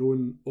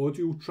own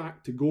audio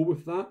track to go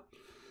with that.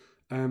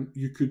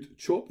 You could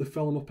chop the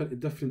film up into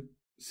different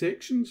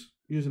sections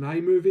using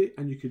iMovie,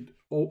 and you could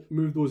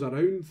move those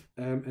around,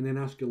 and then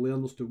ask your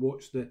learners to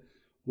watch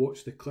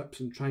the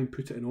clips and try and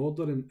put it in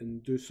order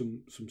and do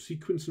some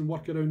sequencing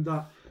work around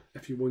that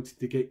if you wanted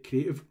to get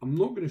creative. I'm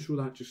not going to show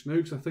that just now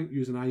because I think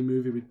using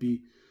iMovie would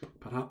be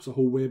perhaps a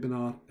whole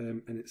webinar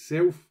in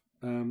itself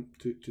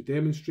to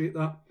demonstrate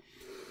that.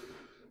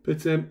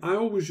 But I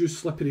always use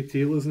Slippery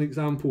Tail as an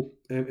example.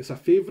 It's a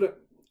favourite.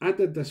 I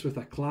did this with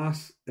a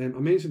class. I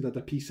mentioned I had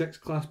a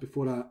P6 class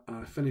before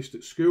I finished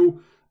at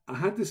school. I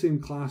had the same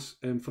class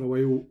for a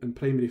while in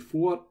primary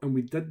 4, and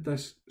we did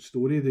this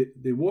story.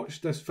 They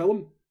watched this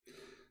film,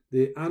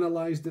 they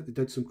analysed it, they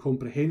did some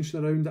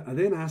comprehension around it. I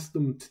then asked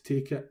them to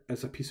take it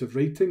as a piece of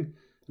writing,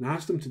 and I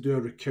asked them to do a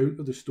recount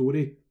of the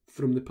story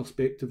from the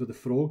perspective of the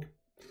frog.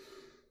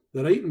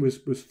 The writing was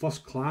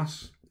first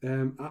class.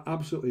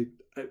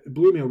 It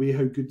blew me away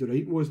how good the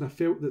writing was, and I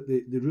felt that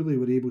they really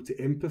were able to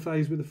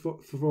empathise with the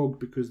frog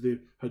because they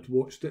had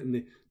watched it, and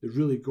they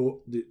really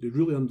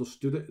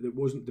understood it. It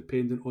wasn't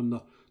dependent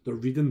on their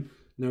reading.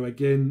 Now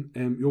again,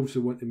 you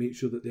obviously want to make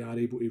sure that they are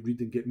able to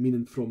read and get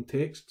meaning from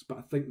texts, but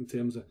I think in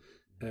terms of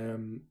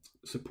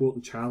support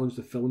and challenge,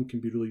 the film can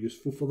be really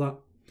useful for that.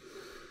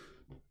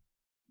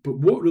 But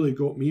what really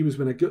got me was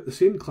when I got the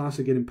same class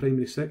again in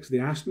primary 6, they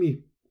asked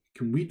me,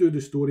 can we do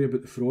the story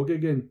about the frog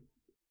again?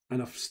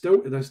 And I've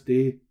still to this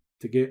day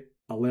to get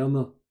a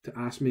learner to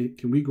ask me,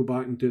 can we go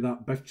back and do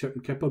that Biff, Chip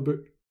and Kipper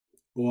book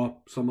or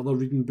some other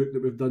reading book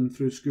that we've done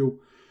through school?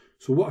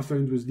 So what I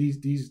found was these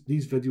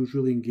videos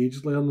really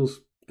engaged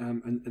learners,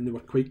 and they were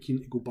quite keen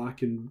to go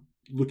back and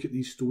look at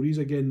these stories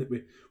again that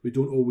we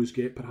don't always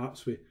get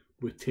perhaps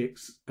with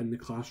texts in the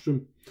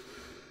classroom.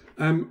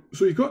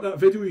 So you've got that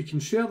video, you can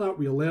share that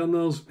with your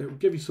learners. It will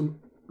give you some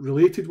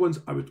related ones.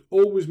 I would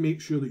always make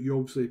sure that you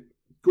obviously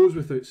goes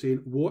without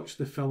saying, watch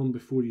the film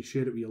before you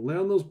share it with your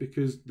learners,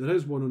 because there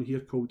is one on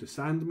here called The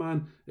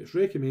Sandman. It's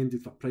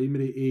recommended for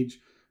primary age,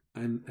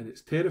 and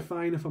it's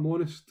terrifying, if I'm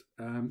honest.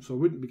 So I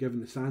wouldn't be giving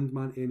The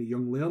Sandman to any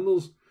young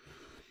learners.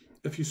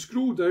 If you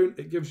scroll down,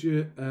 it gives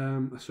you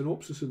a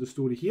synopsis of the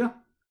story here.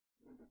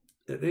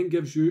 It then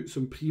gives you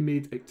some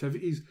pre-made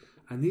activities,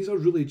 and these are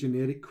really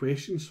generic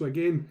questions. So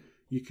again,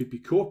 you could be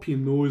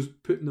copying those,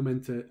 putting them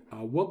into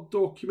a Word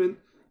document,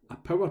 a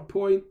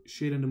PowerPoint,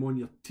 sharing them on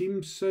your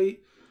Teams site.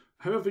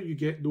 However you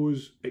get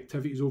those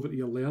activities over to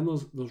your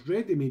learners, there's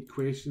ready-made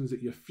questions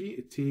that you're free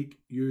to take,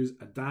 use,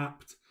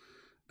 adapt.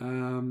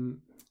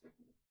 Again,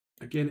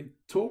 it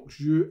talks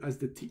you as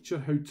the teacher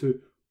how to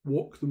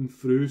walk them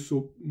through.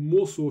 So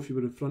more so if you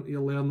were in front of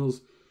your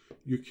learners,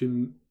 you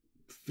can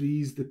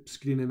freeze the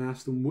screen and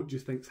ask them, what do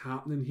you think's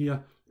happening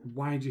here?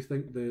 Why do you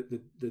think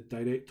the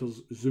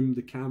directors zoomed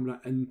the camera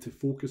in to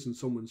focus on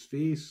someone's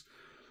face?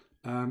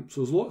 So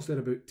there's lots there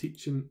about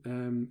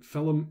teaching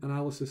film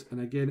analysis,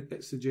 and again,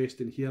 it's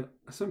suggesting here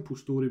a simple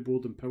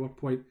storyboard and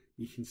PowerPoint.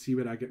 You can see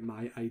where I get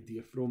my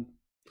idea from.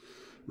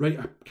 Write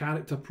a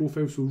character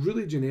profile, so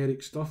really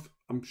generic stuff.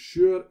 I'm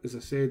sure, as I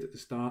said at the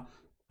start,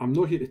 I'm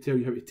not here to tell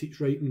you how to teach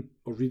writing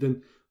or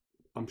reading.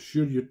 I'm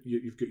sure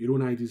you've got your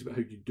own ideas about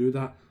how you do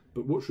that,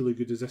 but what's really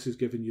good is this is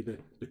giving you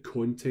the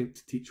content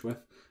to teach with,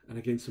 and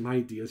again, some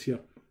ideas here.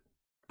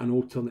 An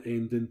alternate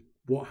ending,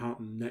 what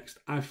happened next.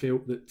 I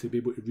felt that to be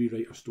able to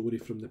rewrite a story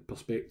from the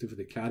perspective of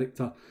the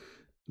character,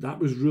 that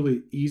was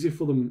really easy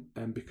for them,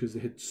 because they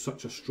had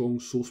such a strong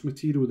source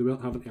material. They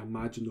weren't having to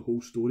imagine the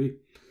whole story,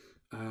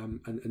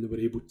 and they were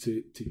able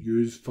to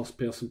use first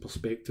person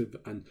perspective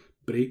and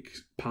break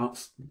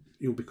parts,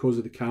 because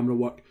of the camera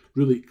work,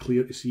 really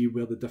clear to see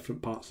where the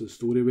different parts of the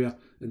story were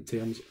in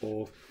terms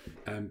of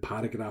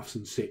paragraphs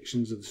and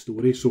sections of the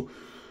story. So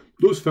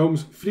those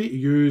films, free to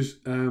use,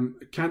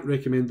 can't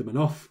recommend them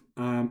enough.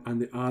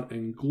 And they are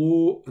in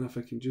Glow, and if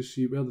I can just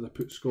see, where did I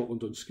put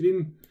Scotland on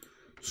screen?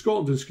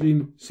 Scotland on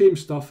screen, same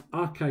stuff,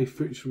 archive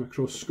footage from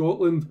across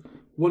Scotland.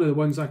 One of the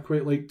ones I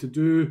quite like to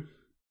do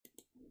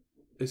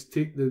is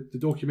take the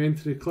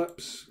documentary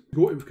clips,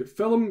 we've got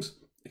films,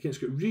 again, it's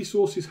got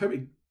resources, how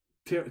to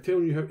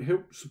telling you how to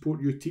help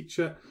support you teach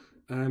it,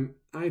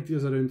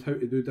 ideas around how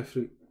to do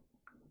different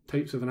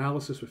types of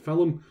analysis with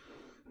film.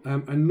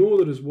 I know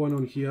there is one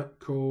on here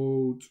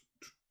called,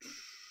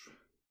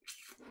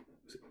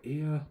 is it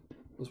Air?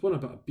 There's one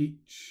about a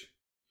beach.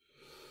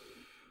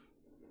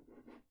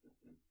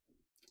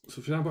 So for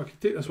example, I could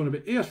take this one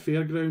about Ayr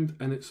Fairground,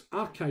 and it's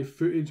archive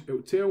footage. It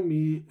will tell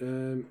me,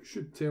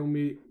 should tell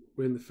me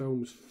when the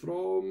film is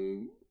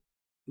from.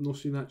 I'm not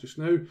seeing that just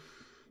now.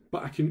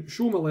 But I can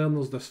show my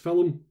learners this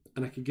film,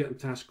 and I can get them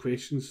to ask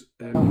questions,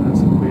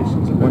 answer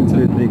questions about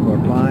 1, 2, 3, 4,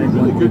 5. It's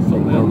really good for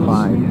learners.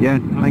 5. Yeah,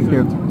 thank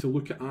you. To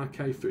look at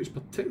archive footage,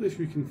 particularly if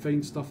you can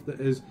find stuff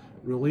that is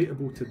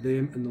relatable to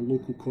them in the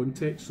local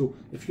context. So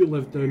if you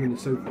live down in the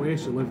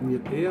southwest, you live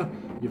near Ayr,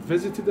 you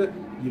visited it,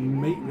 you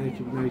might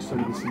recognise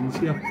some of the scenes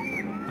here.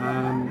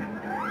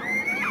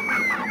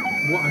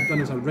 What I've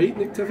done as a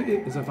writing activity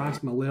is I've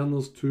asked my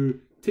learners to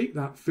take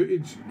that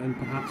footage and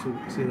perhaps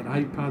on, say, their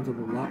iPad or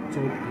their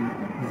laptop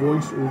and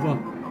voice over,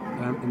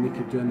 and they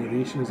could do a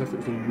narration as if it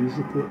was a news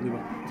report and they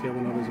were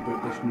telling others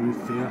about this new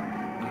fair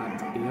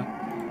at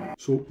Ayr.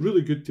 So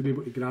really good to be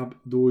able to grab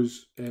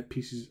those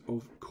pieces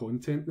of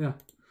content there.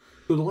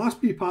 So the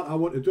last wee part I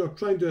want to do, I'll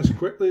try and do this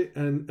quickly,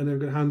 and then I'm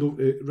going to hand over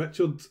to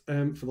Richard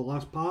for the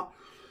last part.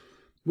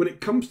 When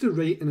it comes to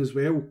writing as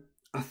well,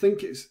 I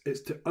think it's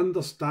to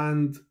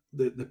understand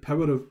the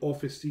power of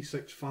Office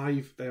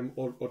 365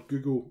 or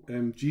Google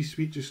G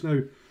Suite just now.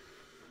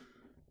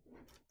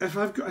 If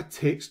I've got a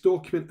text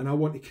document and I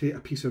want to create a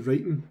piece of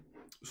writing,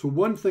 so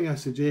one thing I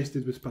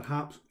suggested was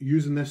perhaps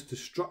using this to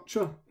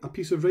structure a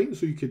piece of writing.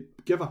 So you could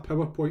give a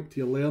PowerPoint to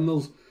your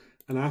learners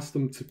and ask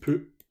them to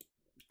put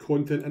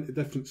content into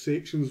different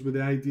sections with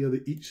the idea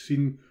that each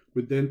scene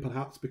would then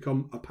perhaps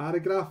become a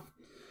paragraph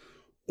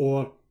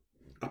or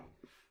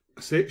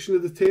a section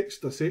of the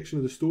text, a section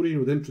of the story,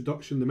 the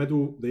introduction, the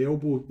middle, the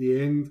elbow,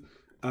 the end.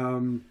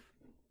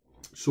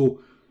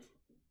 So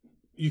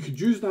you could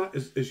use that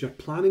as your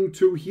planning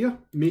tool here,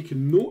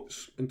 making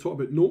notes and talk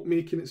about note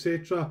making,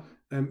 etc.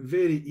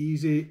 Very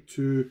easy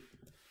to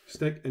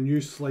stick a new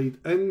slide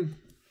in,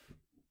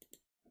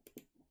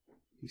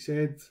 he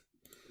said.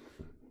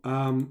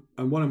 And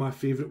one of my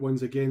favourite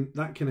ones, again,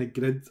 that kind of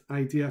grid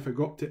idea. If I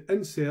go up to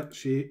insert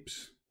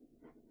shapes,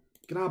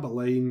 grab a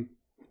line,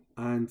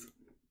 and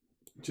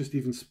just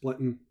even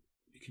splitting,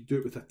 you could do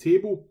it with a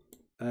table,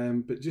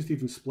 but just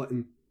even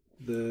splitting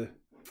the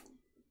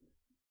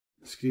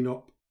screen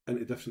up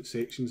into different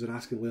sections and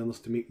asking learners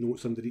to make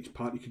notes under each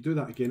part. You could do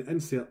that again,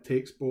 insert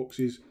text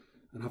boxes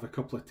and have a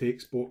couple of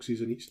text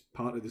boxes on each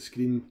part of the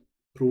screen,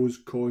 pros,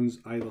 cons,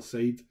 either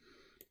side.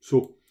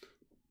 So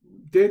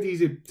dead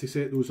easy to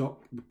set those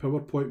up with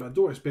PowerPoint, but I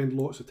don't want to spend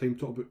lots of time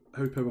talking about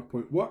how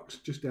PowerPoint works,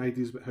 just the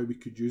ideas about how we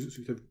could use it. So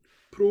you could have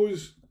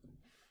pros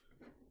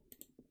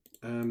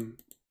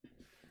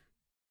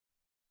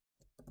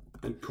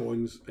and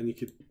cons, and you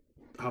could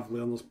have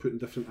learners putting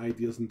different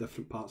ideas in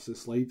different parts of the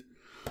slide.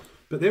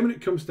 But then when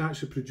it comes to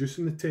actually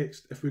producing the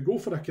text, if we go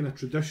for a kind of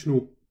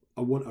traditional,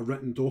 I want a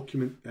written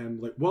document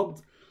like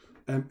Word,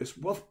 it's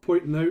worth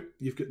pointing out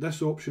you've got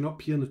this option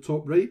up here in the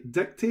top right,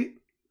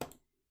 Dictate,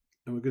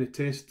 and we're going to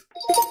test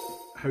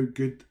how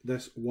good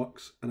this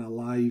works in a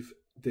live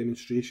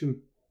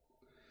demonstration.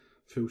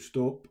 Full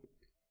stop,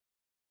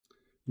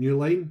 new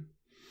line,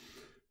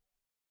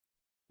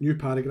 new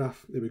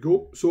paragraph, there we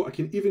go. So I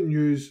can even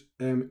use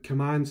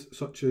commands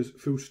such as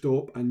full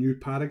stop and new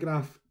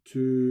paragraph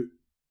to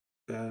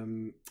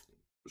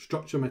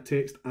structure my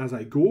text as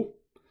I go.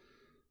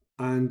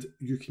 And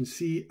you can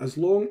see, as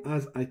long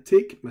as I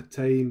take my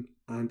time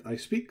and I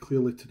speak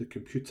clearly to the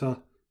computer,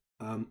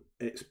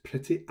 it's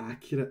pretty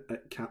accurate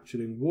at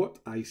capturing what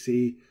I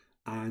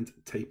and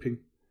typing.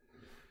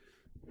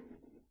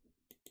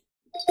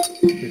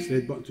 Press the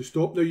red button to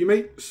stop. Now you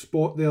might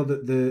spot there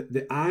that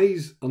the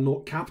I's are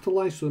not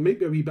capitalised, so there might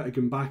be a wee bit of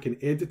going back and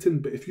editing,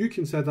 but if you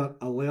consider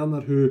a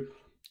learner who,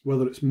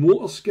 whether it's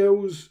motor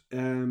skills,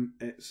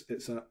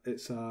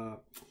 it's a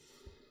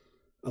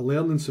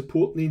learning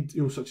support need,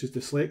 you know, such as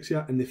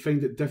dyslexia, and they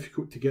find it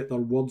difficult to get their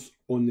words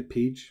on the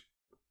page,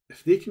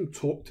 if they can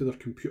talk to their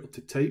computer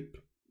to type,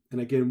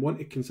 and again, want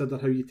to consider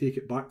how you take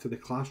it back to the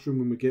classroom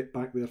when we get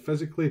back there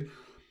physically,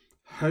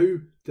 how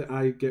do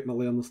I get my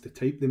learners to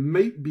type? They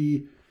might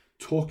be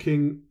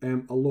talking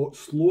a lot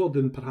slower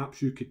than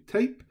perhaps you could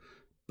type,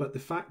 but the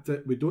fact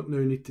that we don't now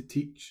need to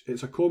teach,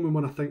 it's a common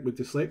one I think with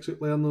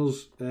dyslexic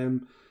learners,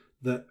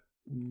 that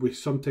we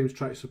sometimes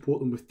try to support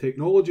them with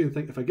technology and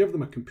think if I give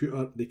them a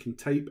computer they can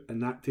type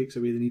and that takes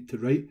away the need to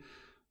write,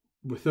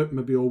 without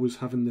maybe always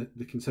having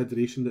the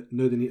consideration that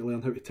now they need to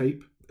learn how to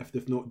type if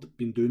they've not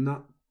been doing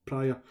that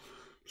prior.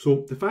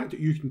 So the fact that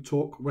you can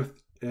talk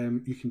with,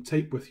 you can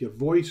type with your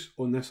voice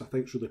on this, I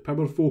think is really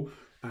powerful.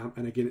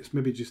 And again, it's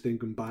maybe just then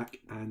going back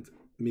and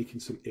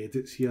making some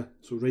edits here.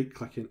 So right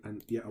clicking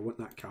and yeah, I want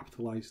that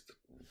capitalised.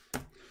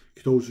 You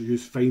could also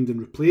use find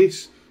and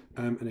replace.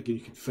 And again,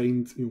 you could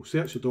find, you know,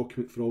 search the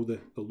document for all the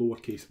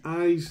lowercase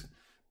i's,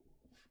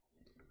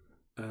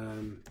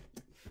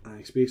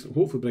 I space, and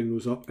hopefully bring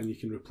those up and you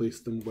can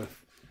replace them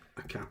with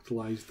a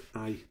capitalised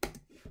I.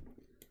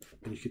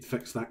 And you could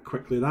fix that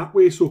quickly that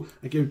way. So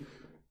again,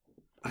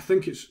 I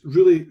think it's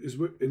really,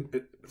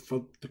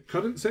 for the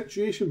current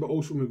situation, but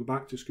also when we go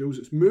back to schools,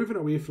 it's moving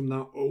away from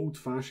that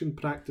old-fashioned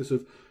practice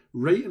of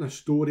writing a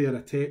story or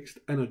a text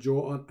in a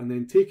jotter and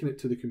then taking it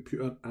to the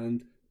computer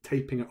and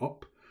typing it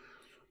up.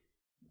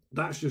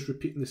 That's just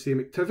repeating the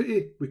same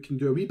activity. We can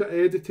do a wee bit of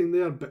editing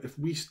there, but if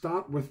we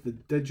start with the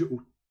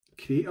digital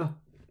creator,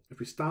 if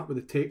we start with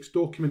a text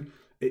document,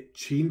 it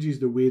changes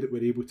the way that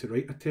we're able to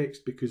write a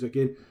text, because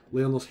again,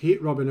 learners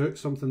hate rubbing out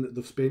something that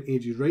they've spent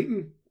ages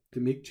writing to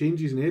make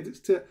changes and edits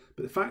to it,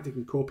 but the fact they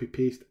can copy,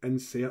 paste,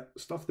 insert,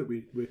 stuff that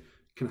we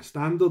kind of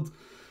standard,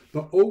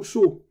 but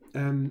also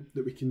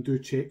that we can do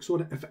checks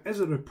on it. If it is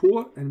a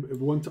report and we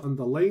want it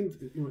underlined,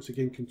 you know, it's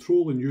again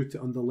Control and U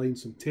to underline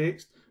some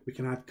text. We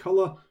can add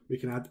colour, we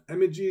can add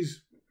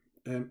images,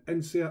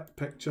 insert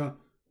picture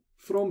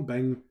from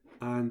Bing,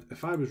 and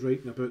if I was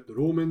writing about the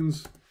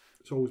Romans,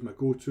 it's always my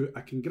go-to,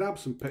 I can grab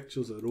some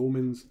pictures of the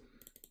Romans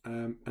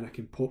and I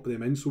can pop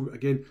them in. So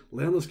again,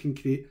 learners can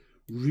create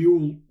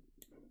real,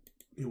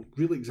 you know,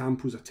 real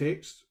examples of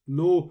text.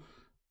 No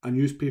a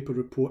newspaper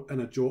report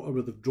in a jotter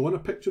where they've drawn a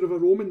picture of a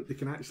Roman. They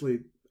can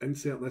actually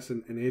insert this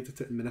and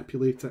edit it and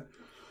manipulate it.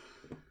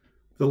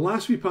 The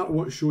last wee part I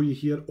want to show you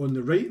here on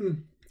the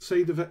writing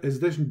side of it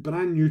is this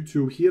brand new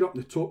tool here up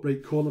in the top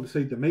right corner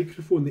beside the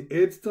microphone, the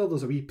editor.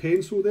 There's a wee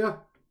pencil there,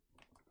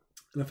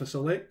 and if I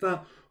select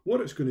that, what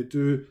it's going to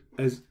do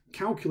is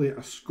calculate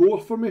a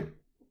score for me.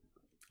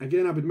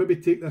 Again, I would maybe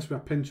take this with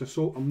a pinch of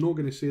salt. I'm not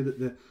going to say that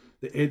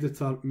the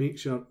editor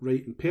makes your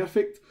writing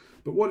perfect,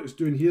 but what it's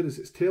doing here is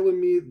it's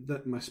telling me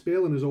that my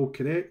spelling is all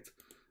correct.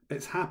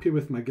 It's happy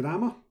with my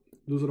grammar.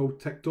 Those are all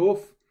ticked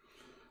off.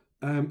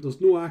 There's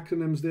no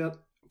acronyms there.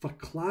 For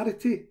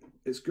clarity,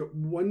 it's got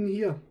one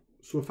here.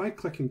 So if I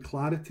click in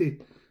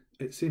clarity,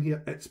 it's saying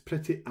here it's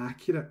pretty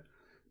accurate.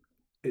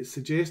 It's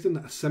suggesting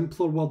that a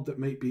simpler word that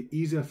might be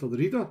easier for the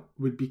reader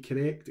would be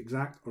correct,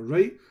 exact, or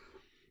right.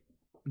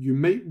 You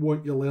might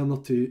want your learner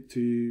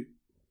to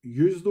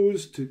use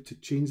those to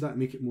change that and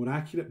make it more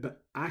accurate,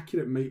 but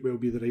accurate might well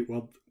be the right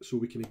word, so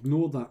we can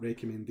ignore that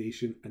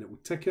recommendation and it will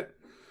tick it.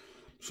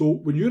 So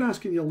when you're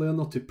asking your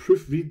learner to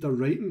proofread their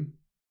writing,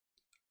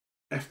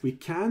 if we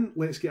can,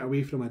 let's get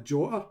away from a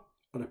jotter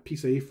or a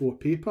piece of A4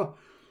 paper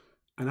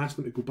and ask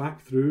them to go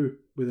back through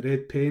with a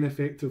red pen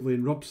effectively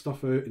and rub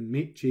stuff out and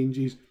make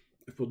changes.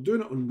 If we're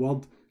doing it on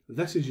Word,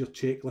 this is your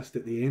checklist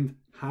at the end.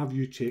 Have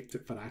you checked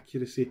it for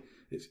accuracy?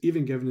 It's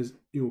even given us,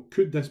 you know,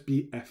 could this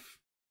be if?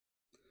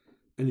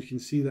 And you can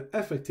see that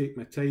if I take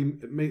my time,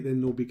 it might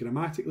then not be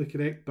grammatically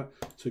correct, but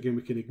so again,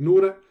 we can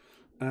ignore it.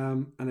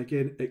 And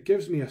again, it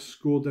gives me a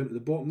score down at the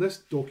bottom. This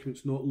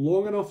document's not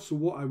long enough, so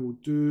what I will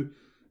do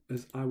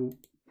is I will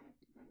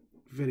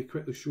very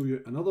quickly show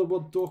you another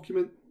Word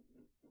document.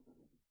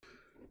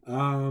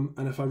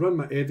 And if I run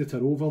my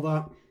editor over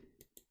that,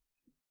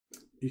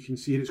 you can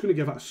see it's going to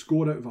give it a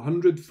score out of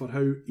 100 for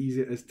how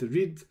easy it is to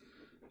read.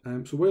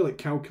 So while it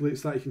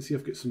calculates that, you can see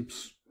I've got some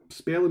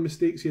spelling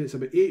mistakes here. It's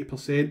about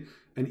 80%,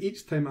 and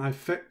each time I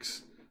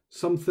fix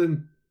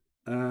something,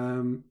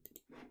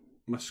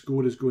 my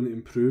score is going to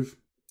improve.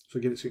 So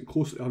again, it's getting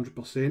closer to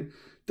 100%.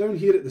 Down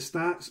here at the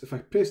stats, if I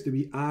press the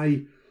wee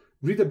I,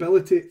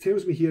 readability, it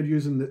tells me here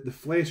using the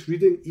Flesh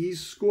Reading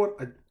Ease score.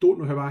 I don't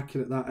know how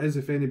accurate that is.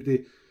 If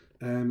anybody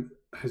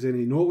has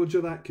any knowledge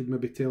of that, could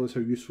maybe tell us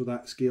how useful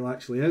that scale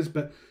actually is.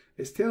 But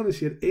it's telling us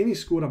here, any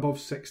score above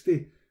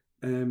 60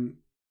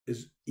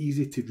 is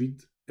easy to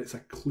read. It's a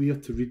clear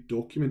to read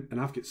document, and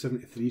I've got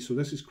 73, so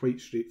this is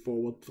quite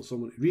straightforward for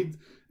someone to read.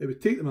 It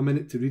would take them a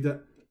minute to read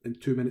it and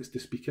 2 minutes to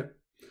speak it.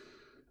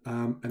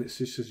 And it's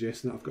just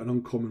suggesting that I've got an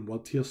uncommon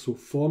word here. So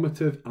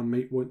formative, I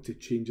might want to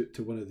change it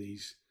to one of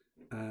these.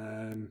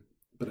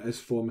 But it is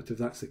formative,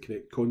 that's the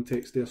correct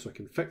context there, so I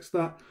can fix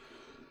that.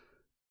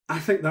 I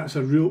think that's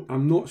a real,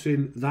 I'm not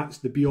saying that's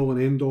the be all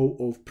and end all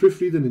of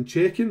proofreading and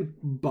checking,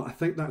 but I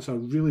think that's a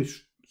really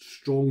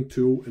strong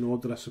tool in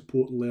order to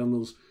support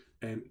learners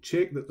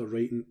check that the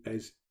writing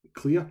is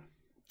clear,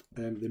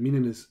 the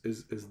meaning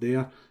is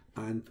there,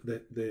 and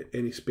that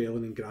any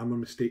spelling and grammar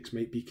mistakes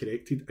might be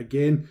corrected.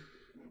 Again,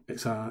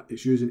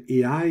 it's using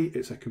AI,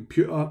 it's a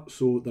computer,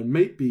 so there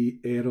might be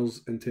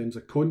errors in terms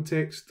of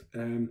context,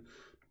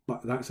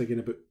 but that's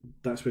again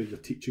that's where your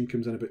teaching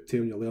comes in, about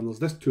telling your learners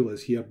this tool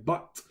is here,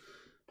 but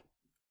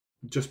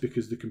just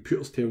because the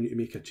computer's telling you to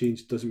make a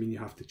change doesn't mean you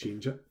have to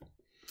change it.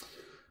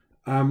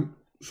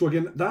 So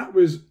again, that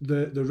was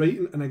the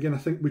writing, and again, I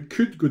think we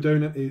could go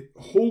down into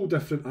whole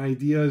different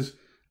ideas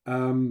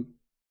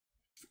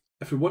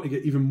if we want to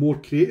get even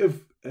more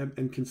creative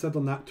and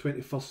considering that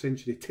 21st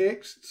century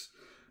texts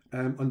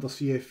under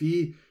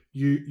CFE.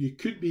 You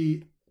could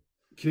be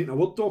creating a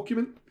Word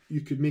document,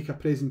 you could make a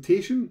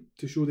presentation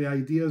to show the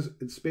ideas,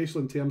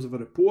 especially in terms of a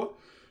report.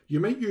 You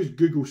might use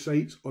Google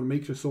Sites or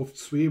Microsoft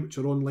Sway, which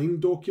are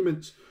online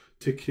documents,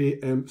 to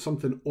create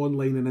something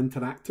online and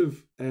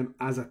interactive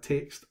as a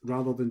text,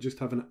 rather than just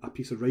having a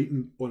piece of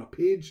writing on a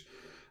page.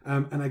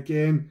 And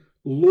again,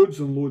 loads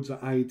and loads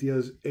of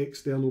ideas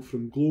external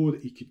from Glow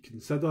that you could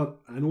consider.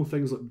 I know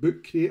things like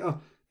Book Creator,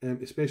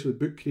 especially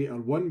Book Creator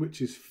 1,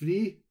 which is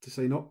free to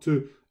sign up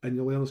to, and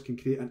your learners can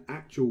create an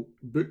actual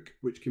book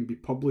which can be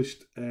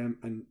published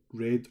and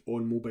read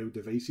on mobile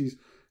devices.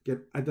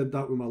 Again, I did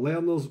that with my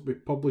learners. We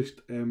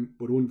published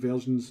our own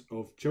versions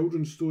of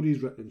children's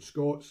stories written in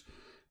Scots,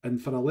 and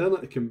for a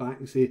learner to come back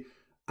and say,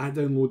 I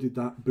downloaded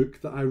that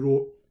book that I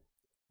wrote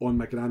on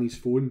my granny's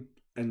phone,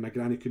 and my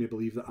granny couldn't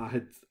believe that I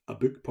had a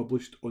book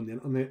published on the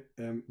internet,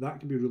 that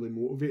can be really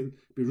motivating,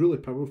 be really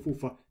powerful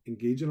for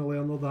engaging a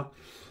learner. That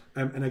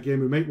and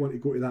again, we might want to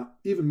go to that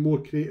even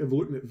more creative,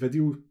 looking at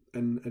video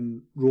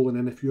and rolling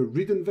in. If you're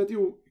reading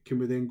video, can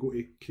we then go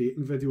to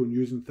creating video and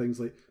using things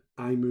like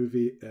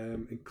iMovie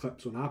and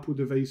clips on Apple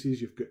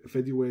devices? You've got a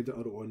video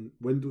editor on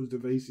Windows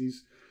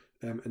devices,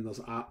 and there's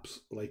apps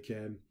like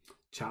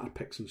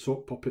Chatterpix and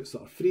Sock Puppets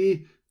that are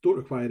free, don't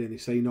require any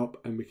sign up,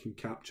 and we can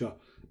capture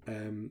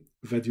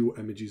video,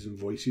 images and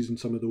voices in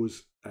some of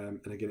those, and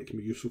again, it can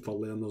be useful for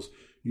learners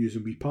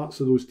using wee parts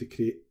of those to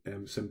create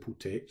simple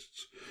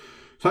texts.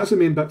 So that's the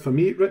main bit for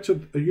me.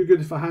 Richard, are you good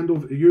if I hand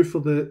over to you for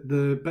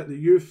the bit that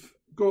you've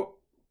got?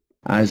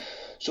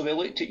 So we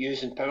looked at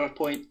using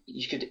PowerPoint.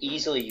 You could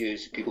easily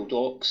use Google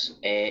Docs,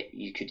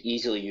 you could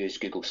easily use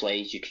Google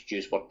Slides, you could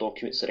use Word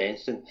documents or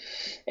anything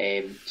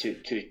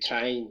to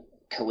try and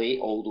collate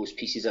all those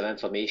pieces of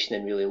information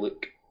and really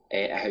look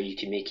at how you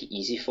can make it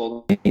easy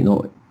for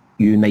them.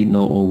 You might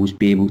not always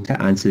be able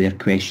to answer their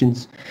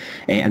questions,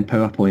 and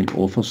PowerPoint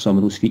offers some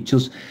of those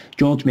features.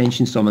 George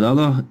mentioned some of the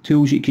other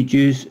tools you could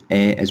use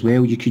as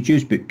well. You could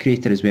use Book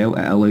Creator as well.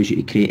 It allows you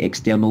to create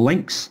external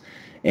links,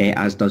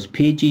 as does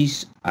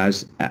Pages,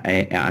 as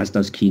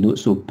does Keynote.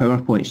 So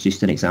PowerPoint is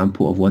just an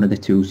example of one of the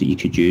tools that you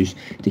could use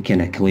to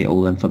kind of collate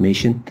all the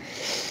information.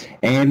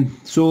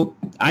 So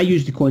I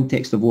used the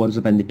context of Wars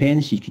of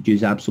Independence. You could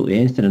use absolutely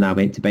anything, and I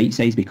went to Bite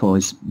Size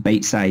because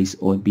Bite Size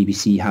on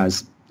BBC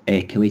has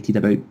collated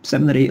about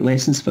 7 or 8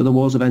 lessons for the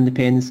Wars of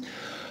Independence.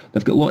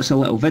 They've got lots of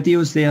little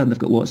videos there, and they've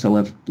got lots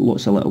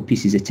of little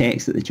pieces of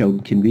text that the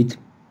children can read,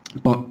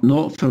 but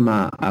not from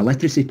a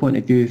literacy point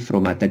of view.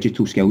 From a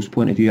digital skills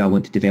point of view, I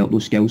want to develop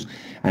those skills,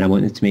 and I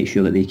wanted to make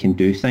sure that they can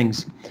do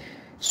things.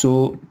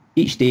 So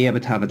each day I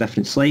would have a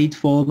different slide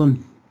for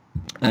them,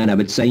 and I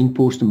would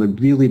signpost them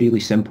with really, really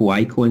simple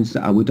icons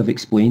that I would have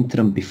explained to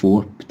them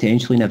before,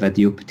 potentially in a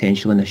video,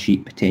 potentially in a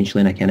sheet,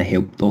 potentially in a kind of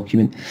help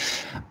document.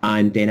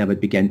 And then I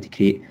would begin to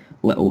create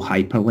little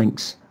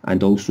hyperlinks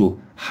and also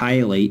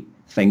highlight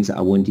things that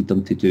I wanted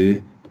them to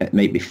do. It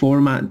might be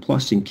Format and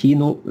Plus and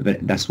Keynote,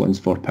 but this one's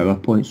for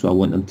PowerPoint, so I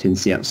want them to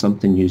insert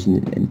something using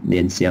the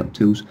insert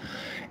tools.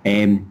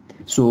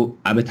 So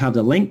I would have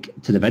the link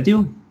to the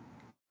video,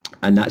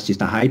 and that's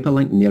just a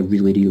hyperlink, and they're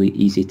really, really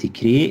easy to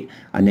create,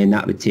 and then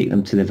that would take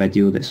them to the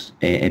video that's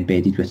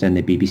embedded within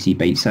the BBC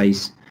Bite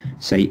Size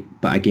site.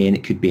 But again,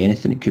 it could be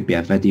anything. It could be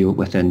a video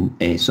within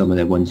some of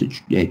the ones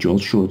that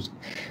George showed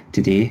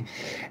today.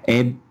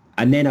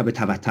 And then I would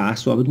have a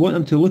task. So I would want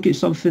them to look at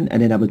something,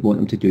 and then I would want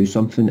them to do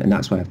something, and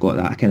that's why I've got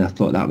that. I kind of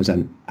thought that was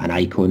an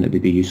icon that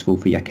would be useful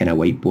for your kind of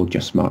whiteboard,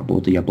 your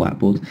smartboard or your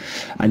blackboard.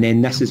 And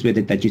then this is where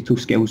the digital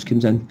skills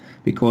comes in,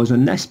 because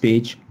on this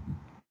page,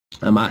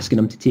 I'm asking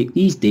them to take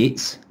these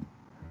dates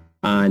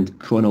and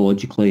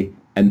chronologically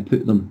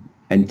input them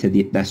into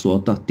this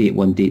order: date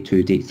 1, date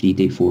 2, date 3,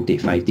 date 4,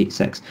 date 5, date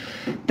 6.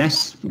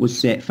 This was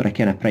set for a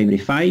kind of primary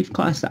 5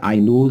 class that I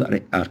know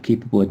that are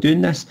capable of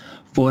doing this.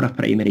 For a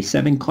primary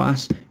 7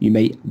 class, you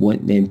might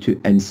want them to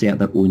insert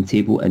their own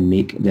table and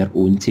make their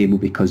own table,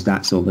 because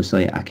that's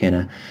obviously a kind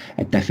of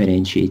a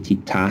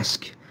differentiated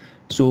task.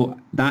 So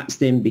that's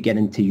them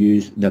beginning to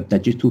use their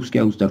digital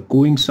skills. They're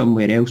going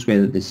somewhere else,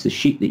 whether it's the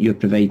sheet that you're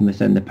providing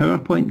within the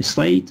PowerPoint, the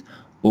slide,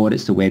 or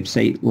it's the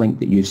website link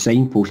that you've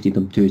signposted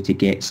them to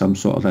get some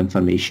sort of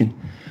information.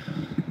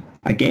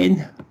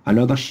 Again,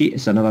 another sheet,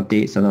 it's another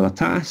date, it's another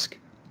task.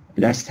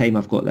 This time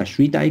I've got this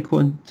read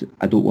icon.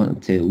 I don't want them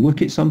to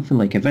look at something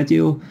like a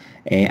video.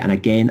 And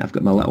again, I've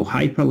got my little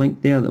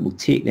hyperlink there that will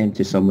take them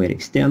to somewhere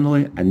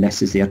externally, and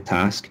this is their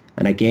task.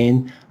 And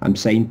again, I'm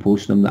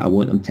signposting them that I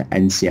want them to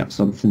insert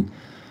something.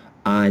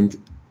 And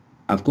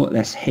I've got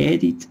this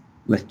headed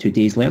with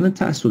today's learning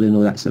task, so they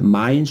know that's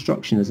my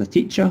instruction as a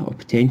teacher, or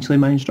potentially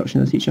my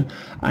instruction as a teacher.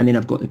 And then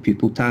I've got the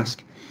pupil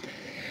task.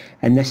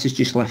 And this is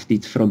just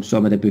lifted from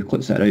some of the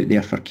booklets that are out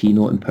there for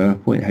Keynote and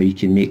PowerPoint, how you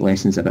can make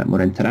lessons a bit more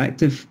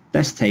interactive.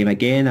 This time,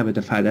 again, I would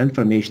have had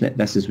information that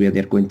this is where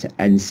they're going to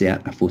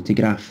insert a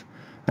photograph.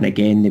 And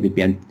again, they would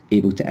be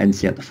able to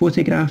insert the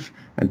photograph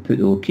and put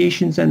the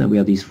locations in and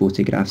where these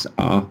photographs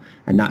are.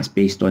 And that's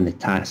based on the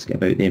task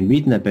about them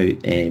reading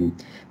about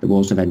the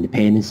Walls of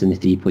Independence and the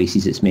 3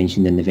 places it's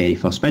mentioned in the very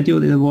first video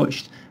that they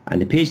watched, and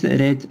the page that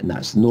they read, and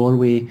that's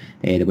Norway,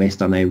 the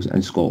Western Isles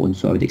and Scotland.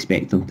 So I would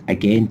expect them,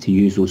 again, to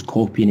use those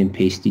copying and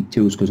pasted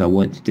tools, because I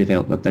want to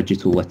develop their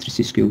digital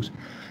literacy skills.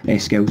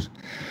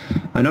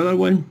 Another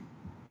one,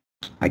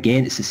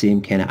 again, it's the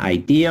same kind of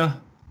idea.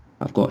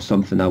 I've got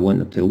something I want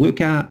them to look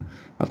at.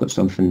 I've got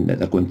something that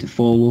they're going to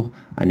follow.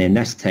 And then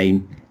this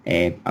time,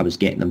 I was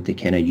getting them to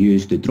kind of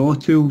use the draw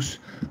tools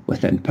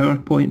within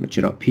PowerPoint, which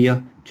are up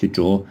here, to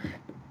draw.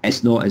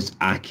 It's not as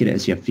accurate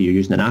as if you're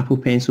using an Apple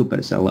Pencil, but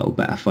it's a little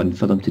bit of fun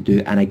for them to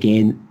do. And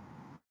again,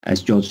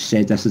 as George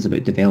said, this is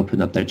about developing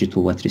their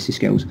digital literacy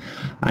skills.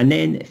 And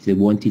then if they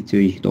wanted to,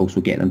 you could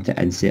also get them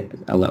to insert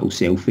a little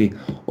selfie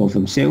of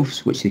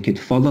themselves, which they could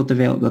further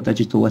develop their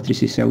digital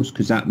literacy skills,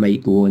 because that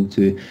might go on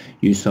to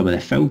use some of the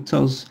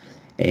filters,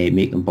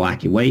 make them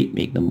black and white,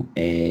 make them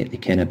the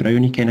kind of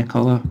browny kind of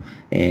colour,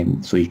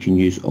 so you can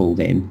use all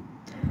them.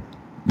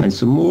 And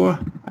some more,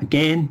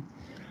 again,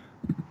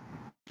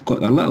 got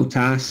their little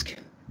task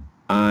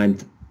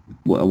and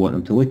what I want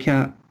them to look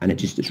at, and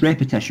it's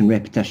repetition,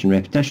 repetition,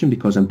 repetition,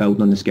 because I'm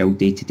building on the skill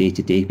day to day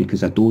to day,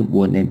 because I don't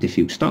want them to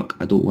feel stuck.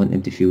 I don't want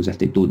them to feel as if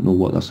they don't know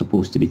what they're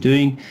supposed to be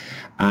doing.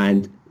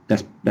 And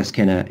this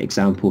kind of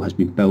example has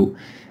been built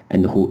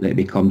in the hope that it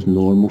becomes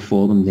normal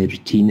for them. The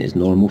routine is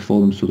normal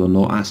for them, so they're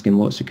not asking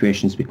lots of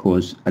questions,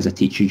 because as a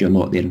teacher you're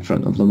not there in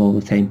front of them all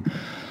the time.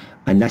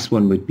 And this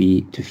one would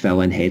be to fill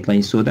in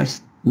headlines. So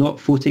this, not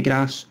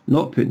photographs,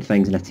 not putting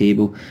things in a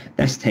table.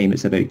 This time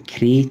it's about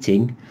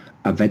creating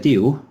a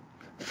video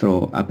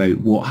about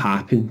what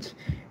happened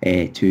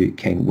to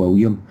King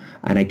William.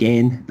 And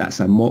again, that's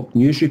a mock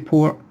news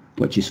report,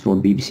 which is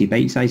from BBC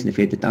Bitesize, and if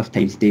we had enough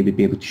time today we'd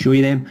be able to show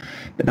you them.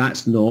 But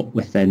that's not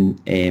within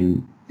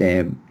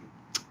the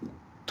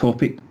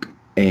topic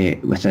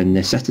within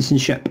the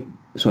citizenship,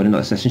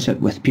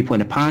 with people in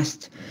the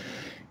past.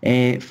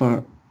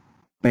 For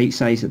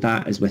Bitesize,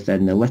 that is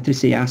within the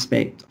literacy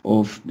aspect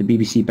of the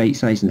BBC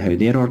Bitesize and how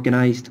they're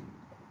organised.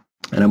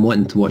 And I'm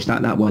wanting to watch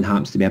that. That one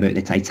happens to be about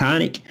the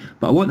Titanic,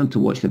 but I want them to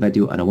watch the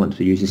video, and I want them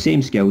to use the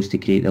same skills to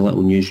create the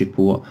little news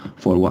report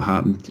for what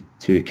happened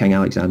to King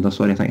Alexander.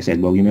 Sorry, I think I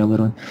said William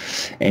earlier on.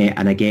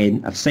 And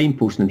again, I've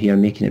signposted them here,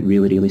 making it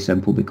really, really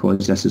simple,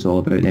 because this is all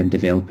about them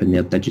developing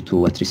their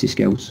digital literacy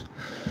skills.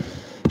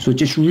 So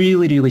just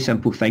really, really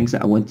simple things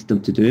that I wanted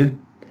them to do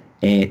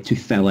to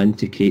fill in,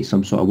 to create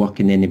some sort of work,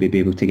 and then they would be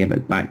able to give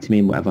it back to me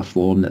in whatever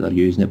form that they're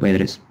using it,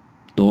 whether it's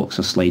docs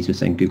or slides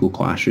within Google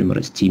Classroom, or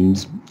it's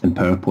Teams and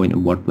PowerPoint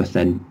and Word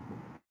within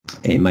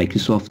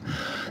Microsoft.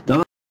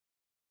 The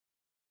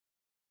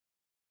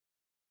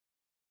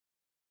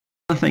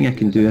other thing I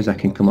can do is I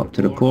can come up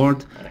to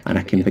record, and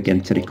I can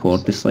begin to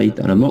record the slide,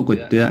 and I'm not going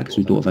to do that because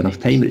we don't have enough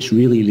time, but it's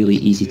really, really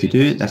easy to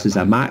do. This is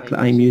a Mac that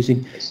I'm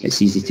using. It's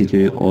easy to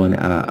do on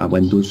a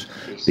Windows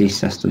based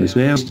system as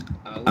well.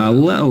 A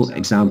little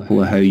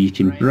example of how you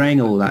can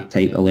bring all that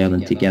type of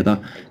learning together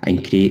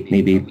and create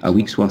maybe a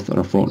week's worth or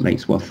a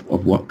fortnight's worth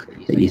of work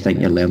that you think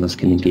your learners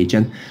can engage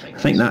in. I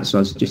think that's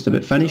us just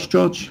about finished,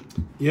 George.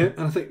 Yeah,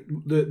 and I think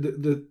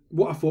the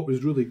what I thought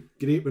was really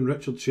great when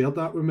Richard shared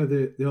that with me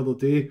the other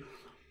day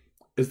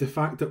is the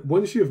fact that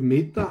once you've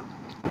made that,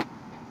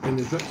 and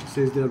as Richard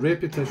says there,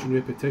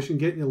 repetition,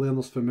 getting your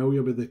learners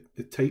familiar with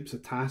the types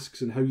of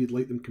tasks and how you'd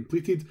like them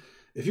completed.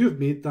 If you've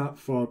made that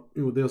for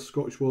their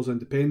Scottish Wars of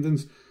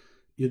Independence,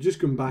 you're just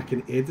going back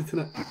and editing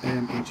it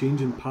and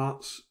changing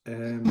parts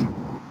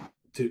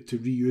to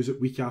reuse it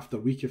week after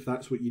week if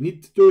that's what you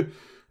need to do.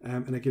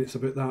 And again, it's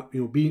about that,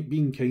 you know,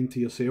 being kind to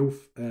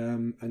yourself,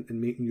 and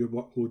making your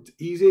workload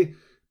easy,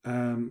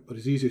 or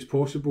as easy as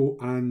possible,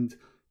 and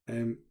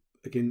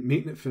again,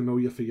 making it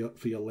familiar for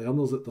your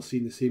learners, that they're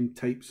seeing the same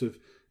types of,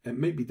 it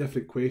might be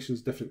different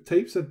questions, different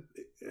types of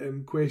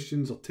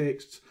questions or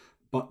texts,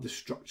 but the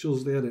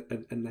structure's there.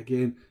 And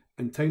again,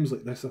 in times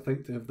like this, I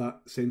think to have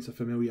that sense of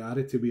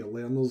familiarity with your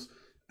learners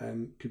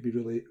could be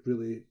really,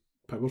 really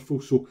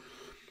powerful. So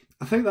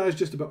I think that is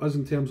just about us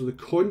in terms of the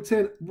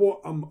content.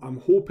 What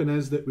I'm hoping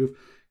is that we've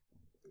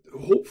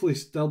hopefully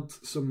stirred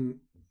some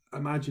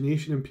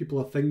imagination, and people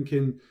are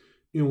thinking,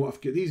 you know,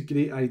 I've got these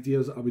great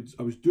ideas that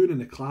I was doing in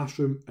the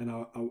classroom, and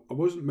I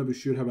wasn't maybe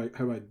sure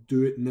how I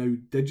do it now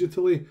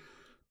digitally.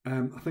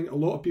 I think a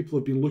lot of people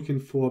have been looking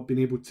for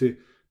being able to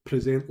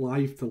present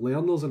live to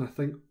learners, and I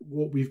think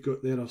what we've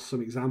got there are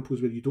some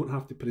examples where you don't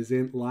have to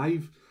present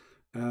live,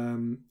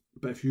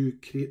 but if you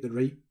create the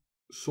right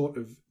sort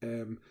of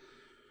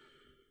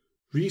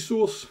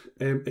resource,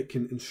 it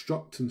can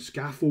instruct and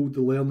scaffold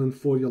the learning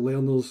for your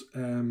learners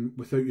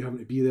without you having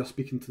to be there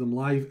speaking to them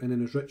live. And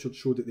then, as Richard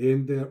showed at the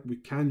end there, we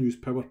can use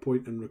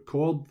PowerPoint and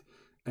record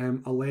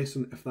a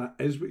lesson if that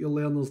is what your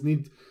learners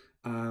need.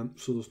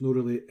 So there's no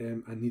really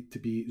a need to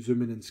be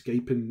Zooming and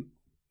Skyping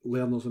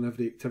learners on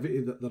every activity.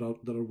 That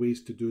there are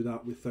ways to do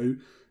that without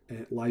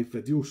live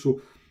video.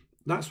 So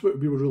that's what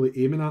we were really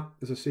aiming at.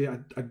 As I say,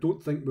 I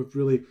don't think we've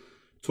really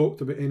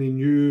talked about any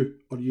new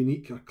or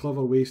unique or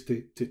clever ways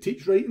to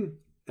teach writing.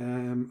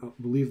 I'll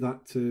leave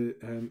that to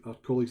our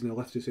colleagues in the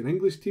literacy and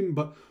English team.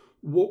 But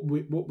what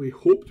we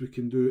hoped we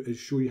can do is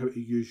show you how to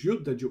use your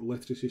digital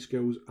literacy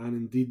skills, and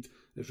indeed,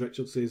 as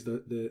Richard says,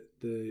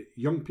 the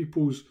young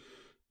people's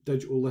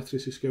digital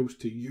literacy skills,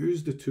 to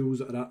use the tools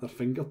that are at their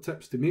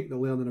fingertips to make the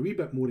learning a wee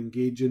bit more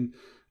engaging,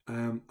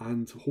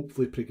 and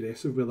hopefully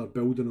progressive, where they're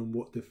building on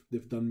what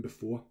they've done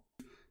before.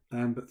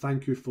 But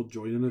thank you for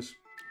joining us.